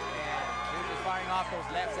will, and he was just firing off those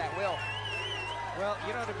lefts at will. Well,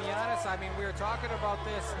 you know, to be honest, I mean, we were talking about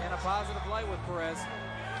this in a positive light with Perez.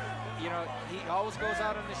 You know, he always goes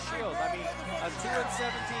out on the shield. I mean, a 2-17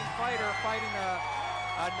 fighter fighting a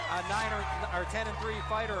 9 or 10-3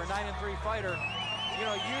 fighter, or 9-3 fighter. You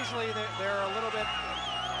know, usually they're a little bit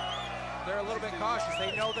cautious.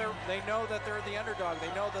 They know that they're the underdog.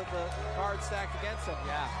 They know that the card's stacked against them.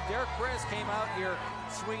 Yeah. Derek Perez came out here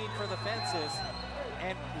swinging for the fences,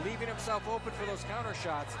 and leaving himself open for those counter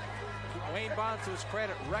shots. Dwayne Bonds, to his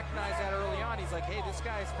credit, recognized that early on. He's like, hey, this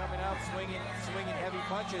guy's coming out swinging heavy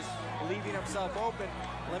punches, leaving himself open.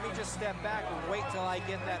 Let me just step back and wait till I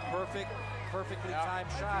get that perfectly timed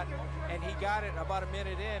shot. And he got it about a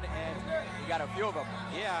minute in, and He got a few of them.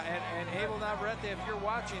 yeah, and Abel Navarrete, if you're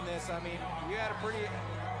watching this, I mean, you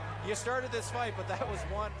started this fight, but that was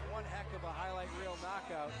one heck of a highlight reel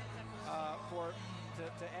knockout to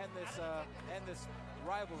end this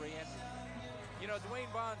rivalry. And you know, Dwayne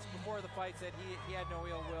Bonds before the fight said he had no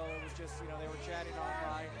ill will. It was just, you know, they were chatting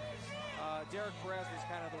online. Derek Perez was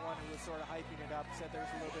kind of the one who was sort of hyping it up. Said there was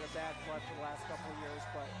a little bit of bad blood for the last couple of years,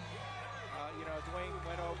 but you know, Dwayne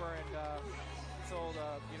went over and told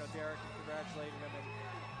Derek and congratulated him.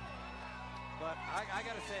 But I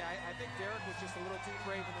got to say, I think Derek was just a little too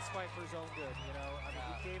brave in this fight for his own good. You know, I mean,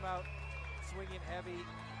 he came out swinging heavy.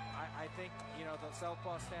 I think, you know, the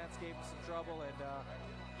southpaw stance gave him some trouble, and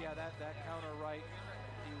yeah, that counter right,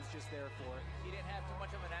 he was just there for it. He didn't have too much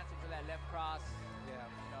of an answer for that left cross. Yeah.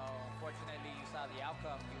 You know, unfortunately, you saw the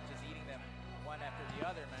outcome. He was just eating them one after the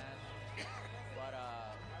other, man. But,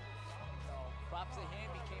 you know, props to him.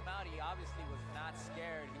 He came out. He obviously was not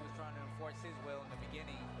scared. He was trying to enforce his will in the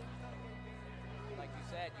beginning. Like you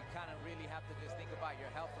said, you kind of really have to just think about your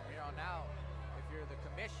health from here on out. If you're the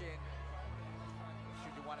commission,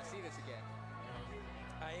 should you want to see this again?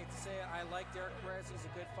 I hate to say it, I like Derek Perez. He's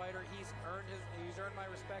a good fighter. He's earned my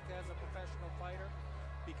respect as a professional fighter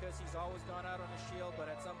because he's always gone out on a shield. But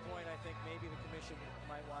at some point, I think maybe the commission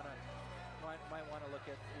might want to look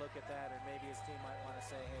at that, and maybe his team might want to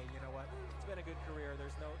say, hey, you know what? It's been a good career.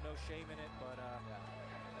 There's no shame in it, but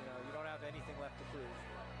you know, you don't have anything left to prove.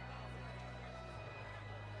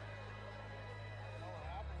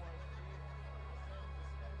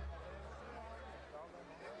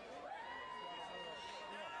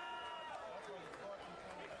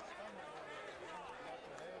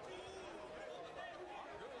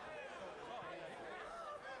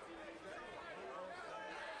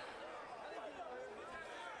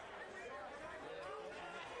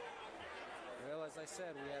 As I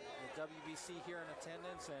said, we had the WBC here in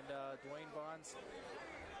attendance, and Dwayne Bonds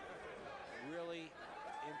really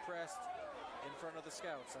impressed in front of the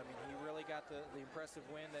scouts. I mean, he really got the impressive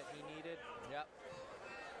win that he needed. Yep.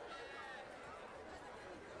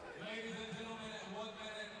 Ladies and gentlemen, at 1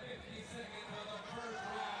 minute 50 seconds of the first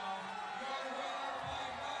round, your winner by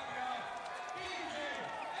knockout, DJ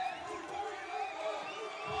and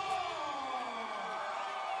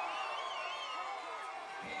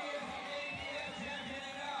He is the ABF champion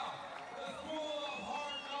and now the School of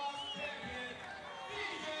Hard Knocks champion,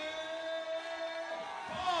 DJ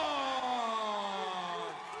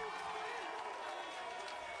Bonds.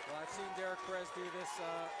 Well, I've seen Derek Perez do this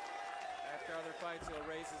after other fights. He'll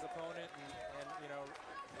raise his opponent, and you know,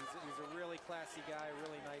 he's a really classy guy,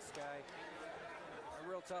 really nice guy, a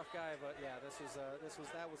real tough guy. But yeah, that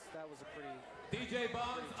was a pretty. DJ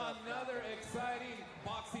Bonds, another exciting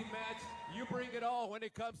boxing match. You bring it all when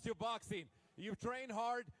it comes to boxing. You've trained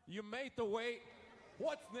hard, you made the weight.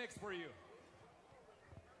 What's next for you?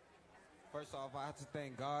 First off, I have to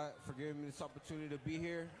thank God for giving me this opportunity to be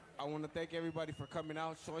here. I want to thank everybody for coming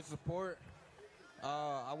out, showing support.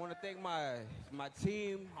 I want to thank my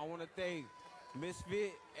team. I want to thank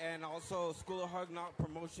Misfit and also School of Hard Knock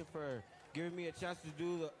Promotion for giving me a chance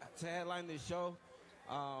to headline this show.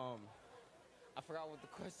 I forgot what the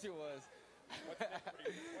question was. Where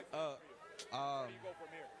do you go from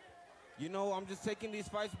here? You know, I'm just taking these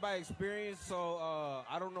fights by experience, so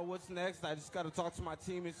I don't know what's next. I just got to talk to my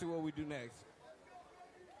team and see what we do next.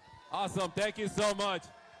 Awesome, thank you so much.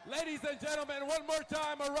 Ladies and gentlemen, one more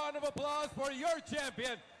time, a round of applause for your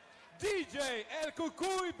champion, DJ El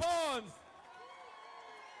Cucuy Bonds.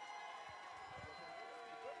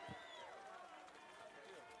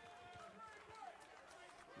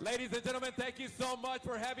 Ladies and gentlemen, thank you so much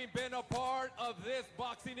for having been a part of this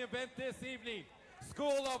boxing event this evening.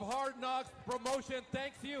 School of Hard Knocks Promotion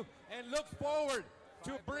thanks you and looks forward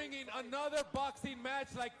to bringing another boxing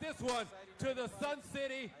match like this one to the Sun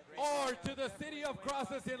City or to the city of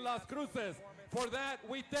Cruces in Las Cruces. For that,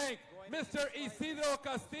 we thank Mr. Isidro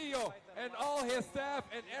Castillo and all his staff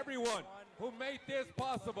and everyone who made this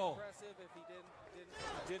possible. Impressive if he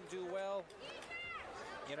didn't do well.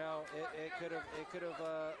 You know, it could have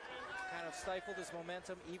kind of stifled his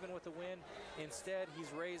momentum even with the win. Instead,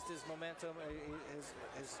 he's raised his momentum.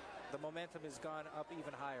 The momentum has gone up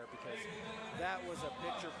even higher because that was a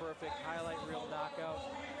picture-perfect highlight reel knockout.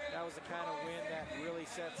 That was the kind of win that really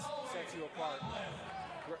sets you apart.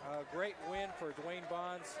 Great win for Dwayne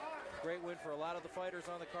Bonds. Great win for a lot of the fighters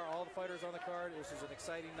on the card, all the fighters on the card. This was an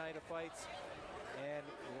exciting night of fights. And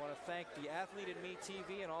we want to thank the Athlete in Me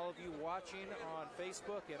TV and all of you watching on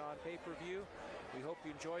Facebook and on pay-per-view. We hope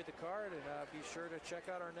you enjoyed the card, and be sure to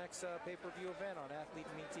check out our next pay-per-view event on Athlete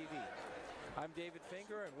in Me TV. I'm David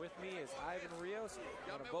Finger, and with me is Ivan Rios.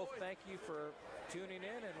 I want to both thank you for tuning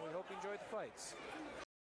in, and we hope you enjoyed the fights.